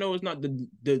 bro. I know it's not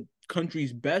the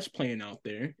country's best playing out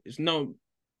there.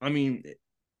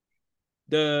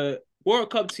 The World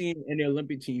Cup team and the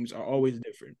Olympic teams are always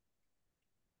different.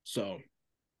 So,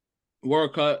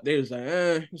 World Cup, they was like,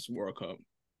 it's World Cup.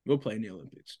 We'll play in the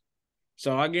Olympics.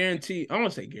 So I guarantee, I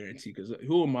don't say guarantee because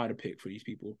who am I to pick for these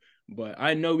people? But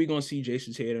I know we're gonna see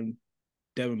Jason Tatum,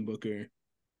 Devin Booker,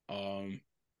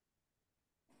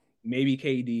 maybe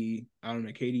KD. I don't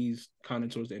know. KD's kind of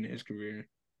towards the end of his career.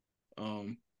 But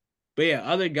yeah,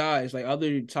 other guys,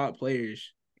 other top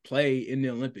players play in the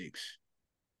Olympics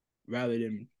rather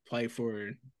than play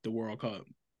for the World Cup.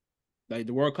 The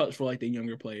World Cup's for the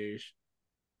younger players,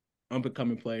 up and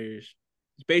coming players.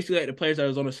 It's basically the players that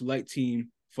was on a select team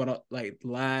for the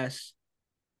last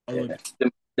Olympics.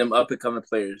 Them up and coming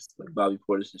players like Bobby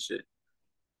Portis and shit.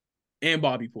 And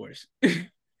Bobby Portis.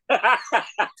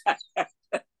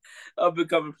 Up and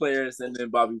coming players and then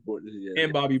Bobby Portis. Yeah.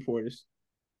 And Bobby Portis.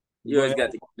 You always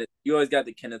got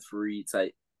the Kenneth Faried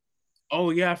type.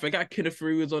 Oh yeah, I forgot Kenneth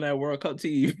Faried was on that World Cup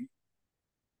team.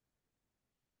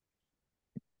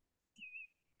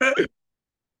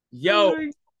 Yo.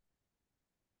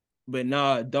 But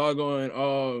nah, doggone,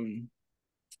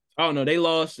 I don't know. They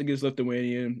lost against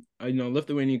Lithuania.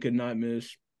 Lithuania could not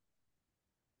miss.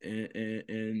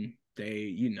 And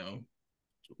they,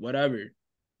 whatever.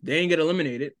 They didn't get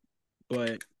eliminated,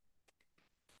 but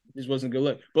this wasn't good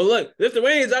luck. But look,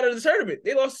 Lithuania's out of the tournament.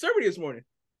 They lost to Serbia this morning.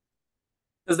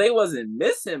 Because they wasn't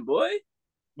missing, boy.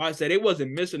 I said they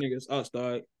wasn't missing against us,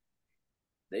 dog.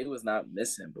 They was not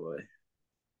missing, boy.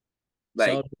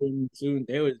 Soon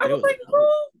they was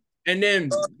and then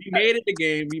we made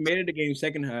it the game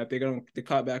second half. They're going to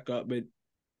cut back up, but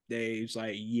they was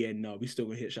like, yeah, no, we still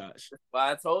gonna hit shots.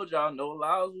 Well, I told y'all Noah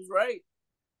Lyles was right.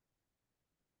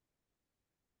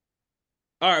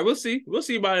 All right, we'll see. We'll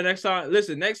see about it next time.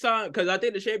 Listen, next time, because I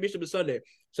think the championship is Sunday.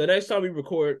 So next time we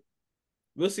record,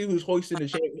 we'll see who's hoisting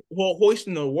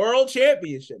the world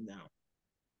championship now.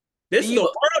 This is the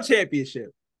world championship.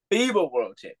 FIBA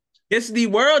World Championship. This is the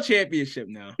world championship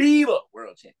now. FIBA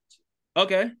World Championship.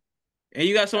 Okay. And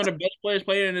you got some of the best players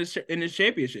playing in this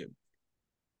championship.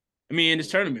 In this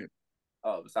tournament.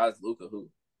 Oh, besides Luka, who?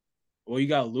 Well, you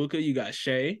got Luka, you got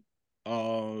Shea.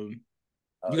 You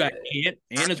Oh got yeah. Ant.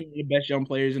 Ant is one of the best young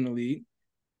players in the league.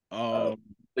 Uh, Um,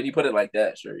 but you put it like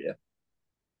that, sure, yeah.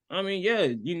 I mean, yeah,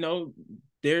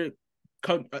 they're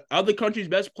other countries'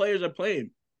 best players are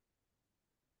playing.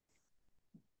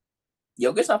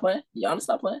 Jokic not playing. Giannis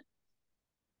not playing.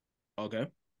 Okay,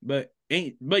 but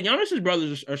Giannis's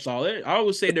brothers are solid. I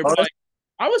would say they're Giannis? probably.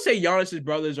 I would say Giannis's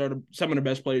brothers are some of the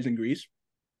best players in Greece.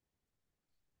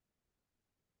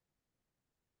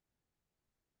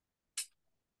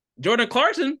 Jordan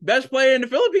Clarkson, best player in the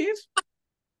Philippines.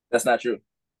 That's not true.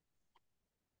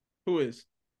 Who is?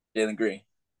 Jalen Green.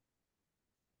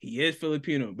 He is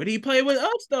Filipino, but he played with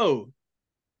us though.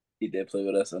 He did play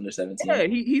with us under 17. Yeah,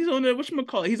 he's on the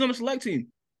whatchamacallit. He's on the select team.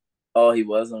 Oh, he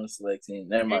was on the select team.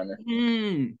 Never mind.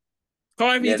 Mm-hmm.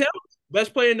 Carl Anthony Yeah. Towns,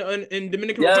 best player in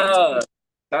Dominican Republic. Yeah.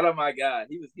 Shout out my God.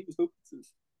 He was hooping too.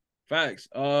 Facts.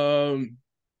 Who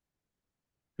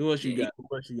else you Yeah, got? Who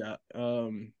else you got?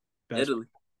 Best. Italy.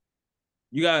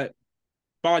 You got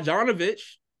Bogdanovic.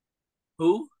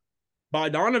 Who?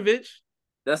 Bogdanovic.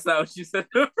 That's not what you said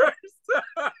the first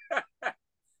time.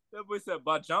 That boy said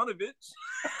Bogdanovic.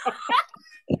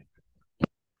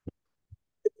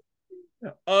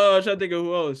 Trying to think of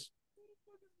who else.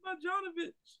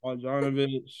 Bogdanovic.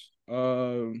 Bogdanovic.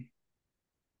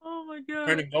 Oh my God.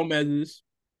 Hernan Gomez.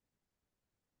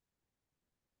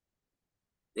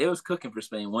 It was cooking for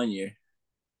Spain 1 year.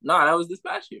 No, that was this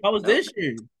past year. That was this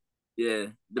year. Yeah,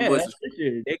 the Yeah, boys that's this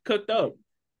year. They cooked up.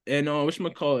 And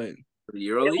whatchamacallit? for the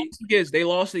EuroLeague. They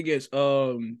lost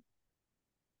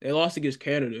against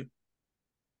Canada.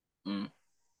 Mm.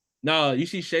 No, you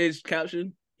see Shay's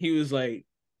caption? He was like,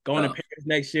 going to Paris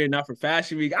next year, not for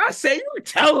Fashion Week. I say you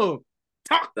tell him.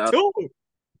 Talk to him.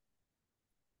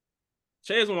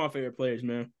 Shay is one of my favorite players,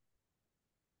 man.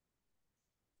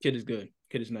 Kid is good.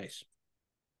 Kid is nice.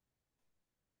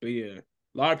 But yeah,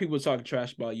 a lot of people talking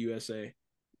trash about USA.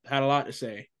 Had a lot to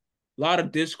say. A lot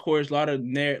of discourse, a lot of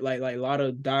a lot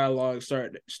of dialogue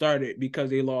started because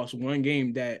they lost one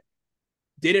game that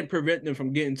didn't prevent them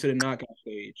from getting to the knockout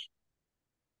stage.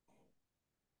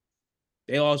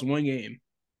 They lost one game,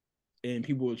 and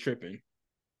people were tripping.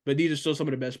 But these are still some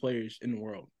of the best players in the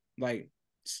world. Like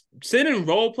sending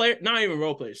not even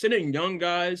role players, sending young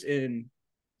guys and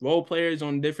role players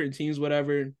on different teams,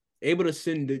 whatever, able to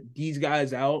send these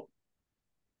guys out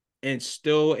and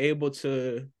still able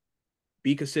to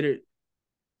be considered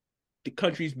the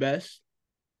country's best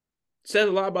says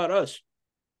a lot about us.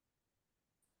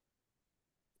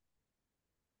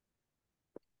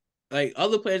 Like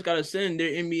other players got to send their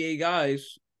NBA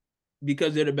guys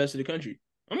because they're the best of the country.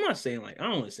 I'm not saying I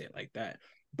don't want to say it like that,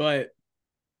 but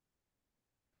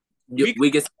we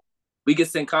can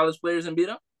send college players and beat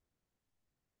them.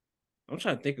 I'm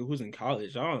trying to think of who's in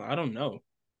college. I don't know.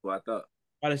 Well, I thought.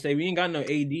 I gotta say we ain't got no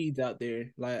ADs out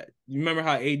there. Like you remember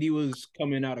how AD was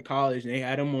coming out of college and they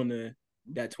had him on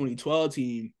that 2012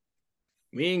 team.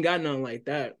 We ain't got nothing like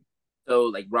that. So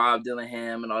like Rob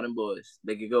Dillingham and all them boys,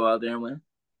 they could go out there and win.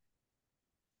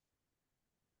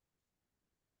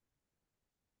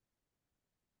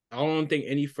 I don't think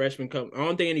any freshman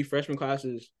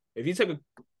classes. If you took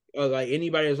like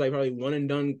anybody that's like probably one and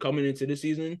done coming into the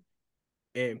season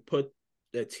and put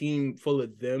the team full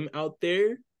of them out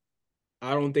there,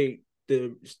 I don't think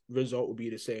the result would be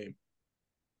the same.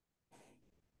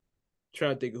 Try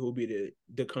to think of who'll be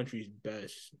the country's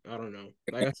best. I don't know.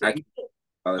 Like I said,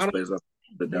 college players up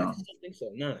the down. I don't think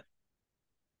so. Nah.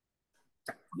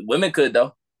 The women could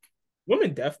though.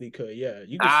 Women definitely could. Yeah,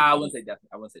 I wouldn't say definitely.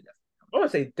 I want to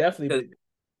say definitely. But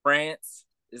France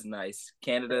is nice.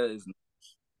 Canada is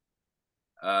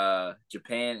nice.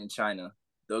 Japan and China.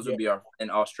 Those would be our in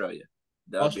Australia.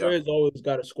 Australia's always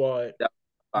got a squad.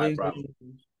 Oh,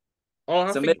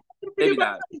 so maybe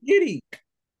not. Giddy.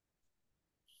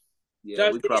 Yeah,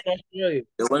 Australia.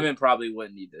 The women probably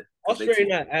wouldn't either. Australia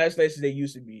not as nice as they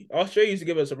used to be. Australia used to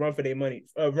give us a run for their money.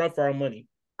 Run for our money.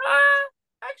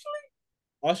 Actually,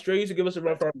 Australia used to give us a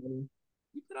run for our money.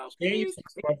 Spain used to give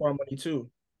us a run for our money too.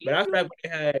 But that's back when they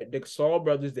had the Saul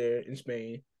brothers there in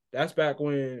Spain. That's back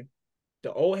when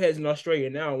the old heads in Australia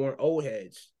now weren't old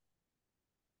heads.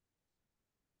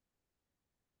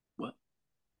 What?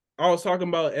 I was talking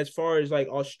about as far as like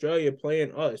Australia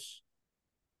playing us.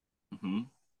 Mm-hmm.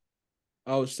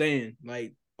 I was saying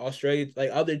like Australia, like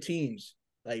other teams,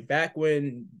 like back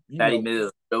when Patty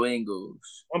Mills, Joe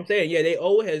Ingles. I'm saying, yeah, they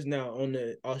old heads now on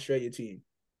the Australia team.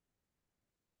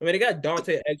 I mean, they got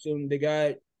Dante Exum, they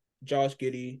got Josh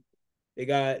Giddey, they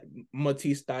got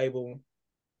Matisse Thybulle.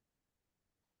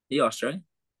 He Australian?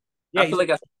 Yeah, I feel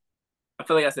like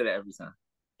I said that every time.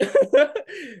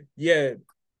 Yeah.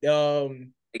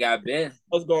 They got Ben. I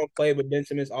was going to play, but Ben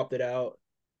Simmons opted out.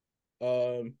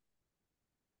 Um,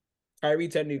 Kyrie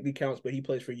technically counts, but he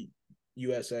plays for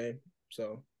USA.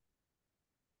 So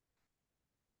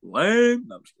Lame.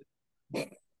 No, I'm just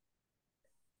kidding.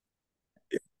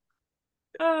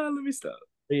 Let me stop.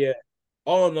 but yeah,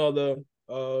 all in all though,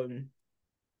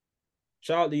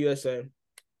 shout out to USA.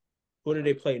 Who did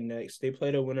they play next? They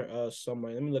played a winner of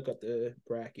somebody. Let me look up the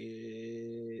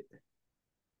bracket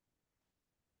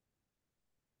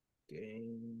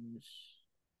games.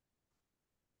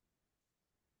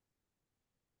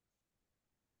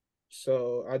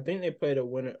 So I think they played a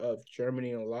winner of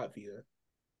Germany and Latvia.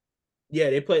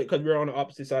 Yeah, they played because we're on the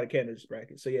opposite side of Canada's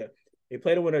bracket. So yeah, they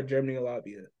played a winner of Germany and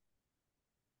Latvia.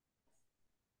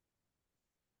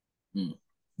 Yeah.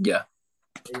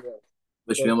 Yeah.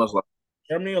 Which So we almost lost.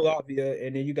 Germany and Latvia,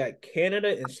 and then you got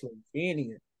Canada and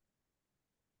Slovenia.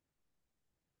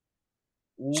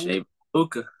 Ooh, Shea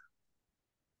Luka.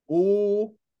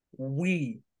 ooh,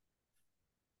 we.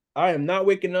 I am not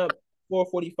waking up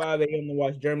 4:45 a.m. to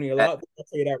watch Germany a lot. I'll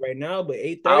tell you that right now. But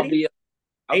I'll 8:30, be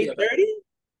I'll be up at 8:30,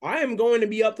 I am going to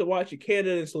be up to watch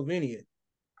Canada and Slovenia.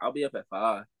 I'll be up at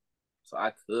 5. So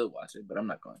I could watch it, but I'm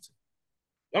not going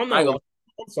to. I'm I not go watching.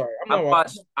 I'm sorry. I'm not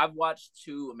watching. I've watched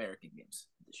 2 American games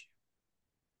this year.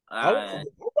 I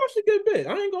watched a good bit.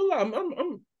 I ain't gonna lie.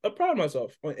 I'm proud of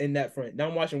myself in that front. Now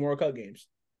I'm watching World Cup games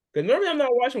because normally I'm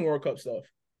not watching World Cup stuff.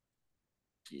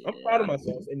 I'm proud of Yeah.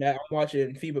 myself in that I'm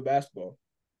watching FIBA basketball.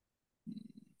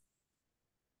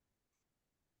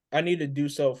 I need to do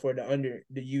so for the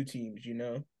U teams.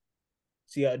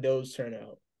 See how those turn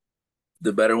out,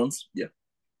 The better ones? Yeah.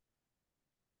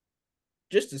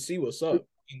 just to see what's up.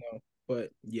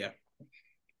 But yeah,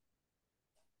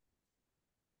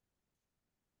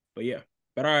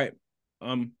 but all right.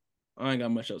 I ain't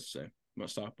got much else to say. I'm gonna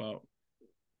stop out.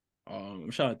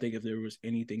 I'm trying to think if there was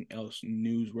anything else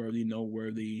newsworthy,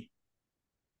 noteworthy.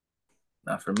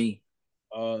 Not for me.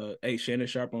 Hey, Shannon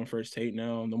Sharp on First Take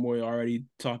now. No more already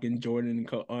talking Jordan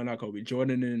and not Kobe,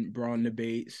 Jordan and Braun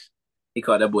debates. He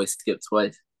called that boy Skip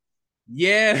twice.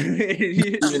 Yeah,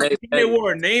 they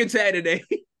wore a name tag today.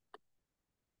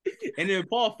 And then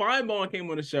Paul Feinbaum came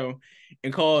on the show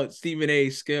and called Stephen A.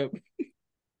 Skip.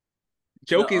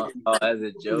 Joking, as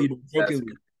a joke.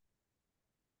 jokingly.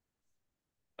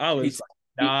 I was he, like,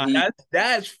 nah, he,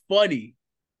 that's funny.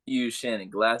 he used Shannon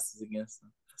glasses against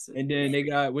him. And then they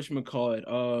got whatchamacallit,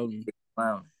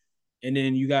 Clown. and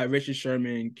then you got Richard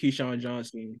Sherman, Keyshawn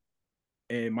Johnson,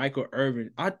 and Michael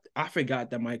Irvin. I forgot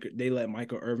that they let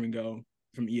Michael Irvin go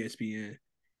from ESPN.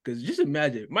 Because just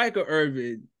imagine Michael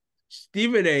Irvin,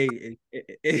 Stephen A,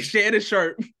 and Shannon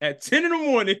Sharp at 10 in the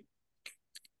morning.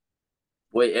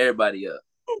 Wake everybody up.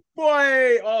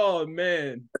 Boy, oh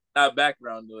man. Not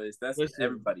background noise. That's what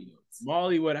everybody knows.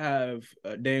 Molly would have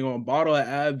a dang on bottle of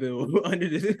Advil under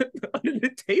the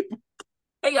table.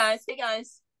 Hey guys.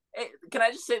 Hey, can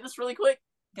I just say this really quick?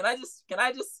 Can I just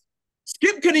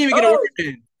Skip couldn't even get a word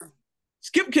in.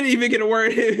 Skip couldn't even get a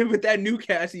word in with that new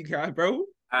cast he got, bro.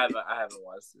 I haven't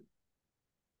watched it.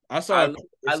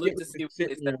 I looked to see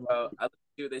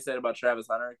what they said about Travis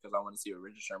Hunter because I want to see what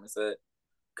Richard Sherman said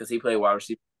because he played wide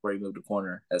receiver before he moved to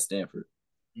corner at Stanford.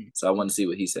 So I want to see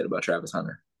what he said about Travis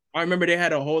Hunter. I remember they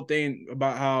had a whole thing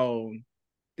about how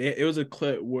it was a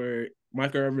clip where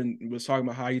Michael Irvin was talking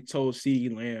about how he told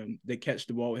CeeDee Lamb to catch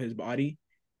the ball with his body.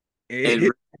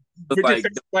 And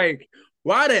like,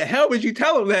 why the hell would you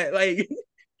tell him that? Like,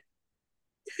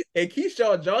 and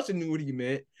Keyshawn Johnson knew what he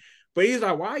meant, but he's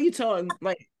like, why are you telling,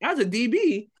 like, as a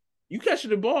DB, you catch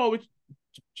the ball with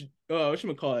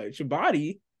your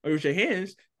body or with your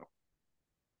hands,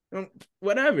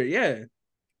 whatever, yeah.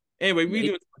 Anyway, we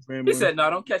do it. He said, no,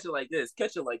 don't catch it like this.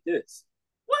 Catch it like this.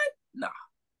 What? Nah.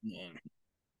 Yeah.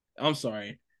 I'm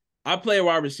sorry. I play a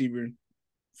wide receiver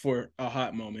for a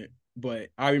hot moment, but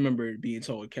I remember being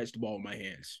told to catch the ball with my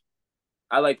hands.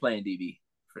 I like playing DB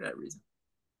for that reason.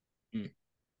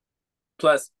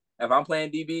 Plus, if I'm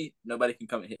playing DB, nobody can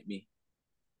come and hit me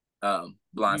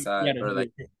blindside or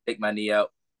like take my knee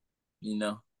out.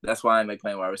 That's why I ain't like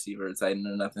playing wide receiver or tight end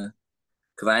or nothing.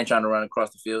 Because I ain't trying to run across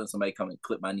the field and somebody come and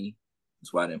clip my knee.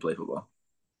 That's why I didn't play football.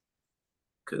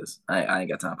 Because I ain't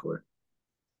got time for it.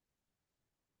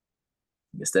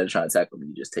 Instead of trying to tackle me,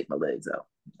 you just take my legs out.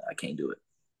 I can't do it.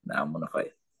 Now I'm going to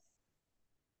fight.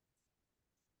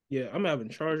 Yeah, I'm having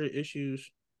charger issues.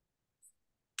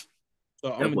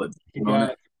 So I'm going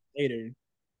to later.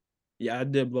 Yeah, I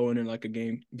did blow in like a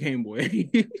Game Boy.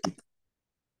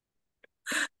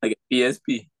 Like a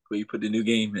PSP where you put the new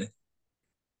game in.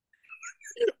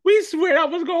 We swear that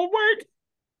was gonna work.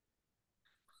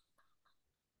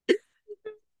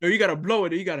 No, you gotta blow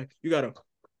it. You gotta.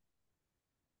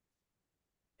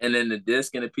 And then the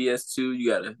disc and the PS2, you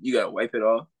gotta wipe it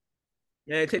off.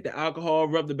 Yeah, take the alcohol,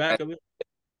 rub the back of it.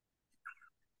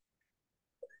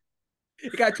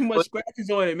 It got too much But scratches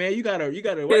on it, man. You gotta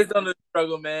wipe. kids don't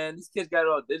struggle, man. These kids got it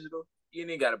all digital. You ain't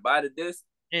even gotta buy the disc.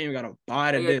 You ain't gotta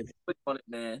buy the They got disc. to put on it,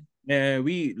 man. Man,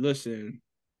 we listen.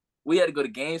 We had to go to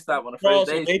GameStop on the We're first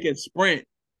also day. making Sprint.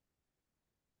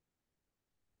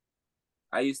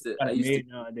 I used to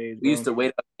Nowadays, we bro. used to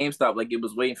wait at GameStop like it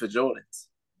was waiting for Jordans.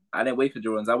 I didn't wait for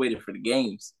Jordans. I waited for the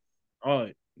games. Oh,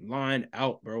 line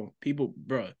out, bro. People,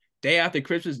 bro. Day after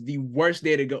Christmas, the worst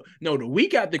day to go. No, the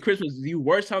week after Christmas, the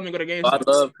worst time to go to Oh, I GameStop.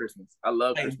 love Christmas. I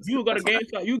love Like Christmas. you go to That's when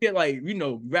GameStop, you get like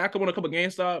rack up on a couple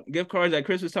GameStop gift cards at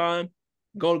Christmas time.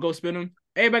 Go spend them.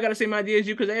 Everybody got the same idea as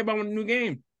you because everybody want a new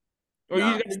game. Or you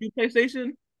nah, just got the new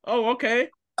PlayStation. Oh, okay.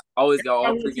 I always got I all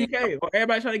want three games. 2K. Or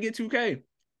everybody trying to get 2K.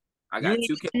 I You got want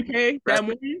 2K 2K that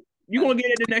morning? You gonna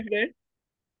get it the next day.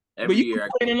 But every you year.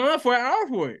 waiting in line for an hour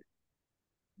for it.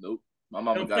 Nope. My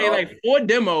mama And got play all. like 4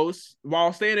 demos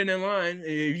while standing in line.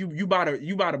 If you bought a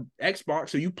Xbox,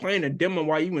 so you playing a demo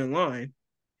while you in line.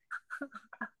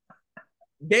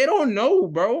 They don't know,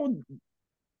 bro.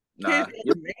 Nah, Kids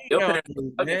your, ain't made your parents were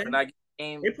nowadays, bugging for man. not getting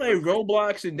game They play for Christmas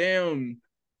Roblox and damn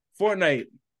Fortnite.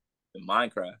 and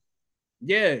Minecraft.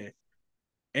 Yeah.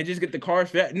 And just get the cars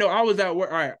fat. No, I was at work.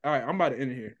 All right. I'm about to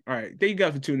end it here. All right. Thank you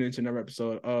guys for tuning into another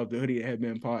episode of the Hoodie and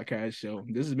Headband podcast show.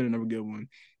 This has been another good one.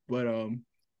 But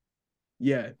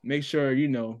yeah, make sure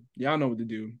y'all know what to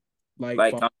do. Like,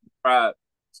 Like, follow, comment,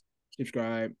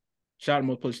 subscribe. Shout out to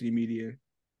Multiplicity Media.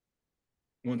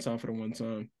 One time for the one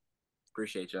time.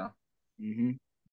 appreciate y'all. Mm-hmm.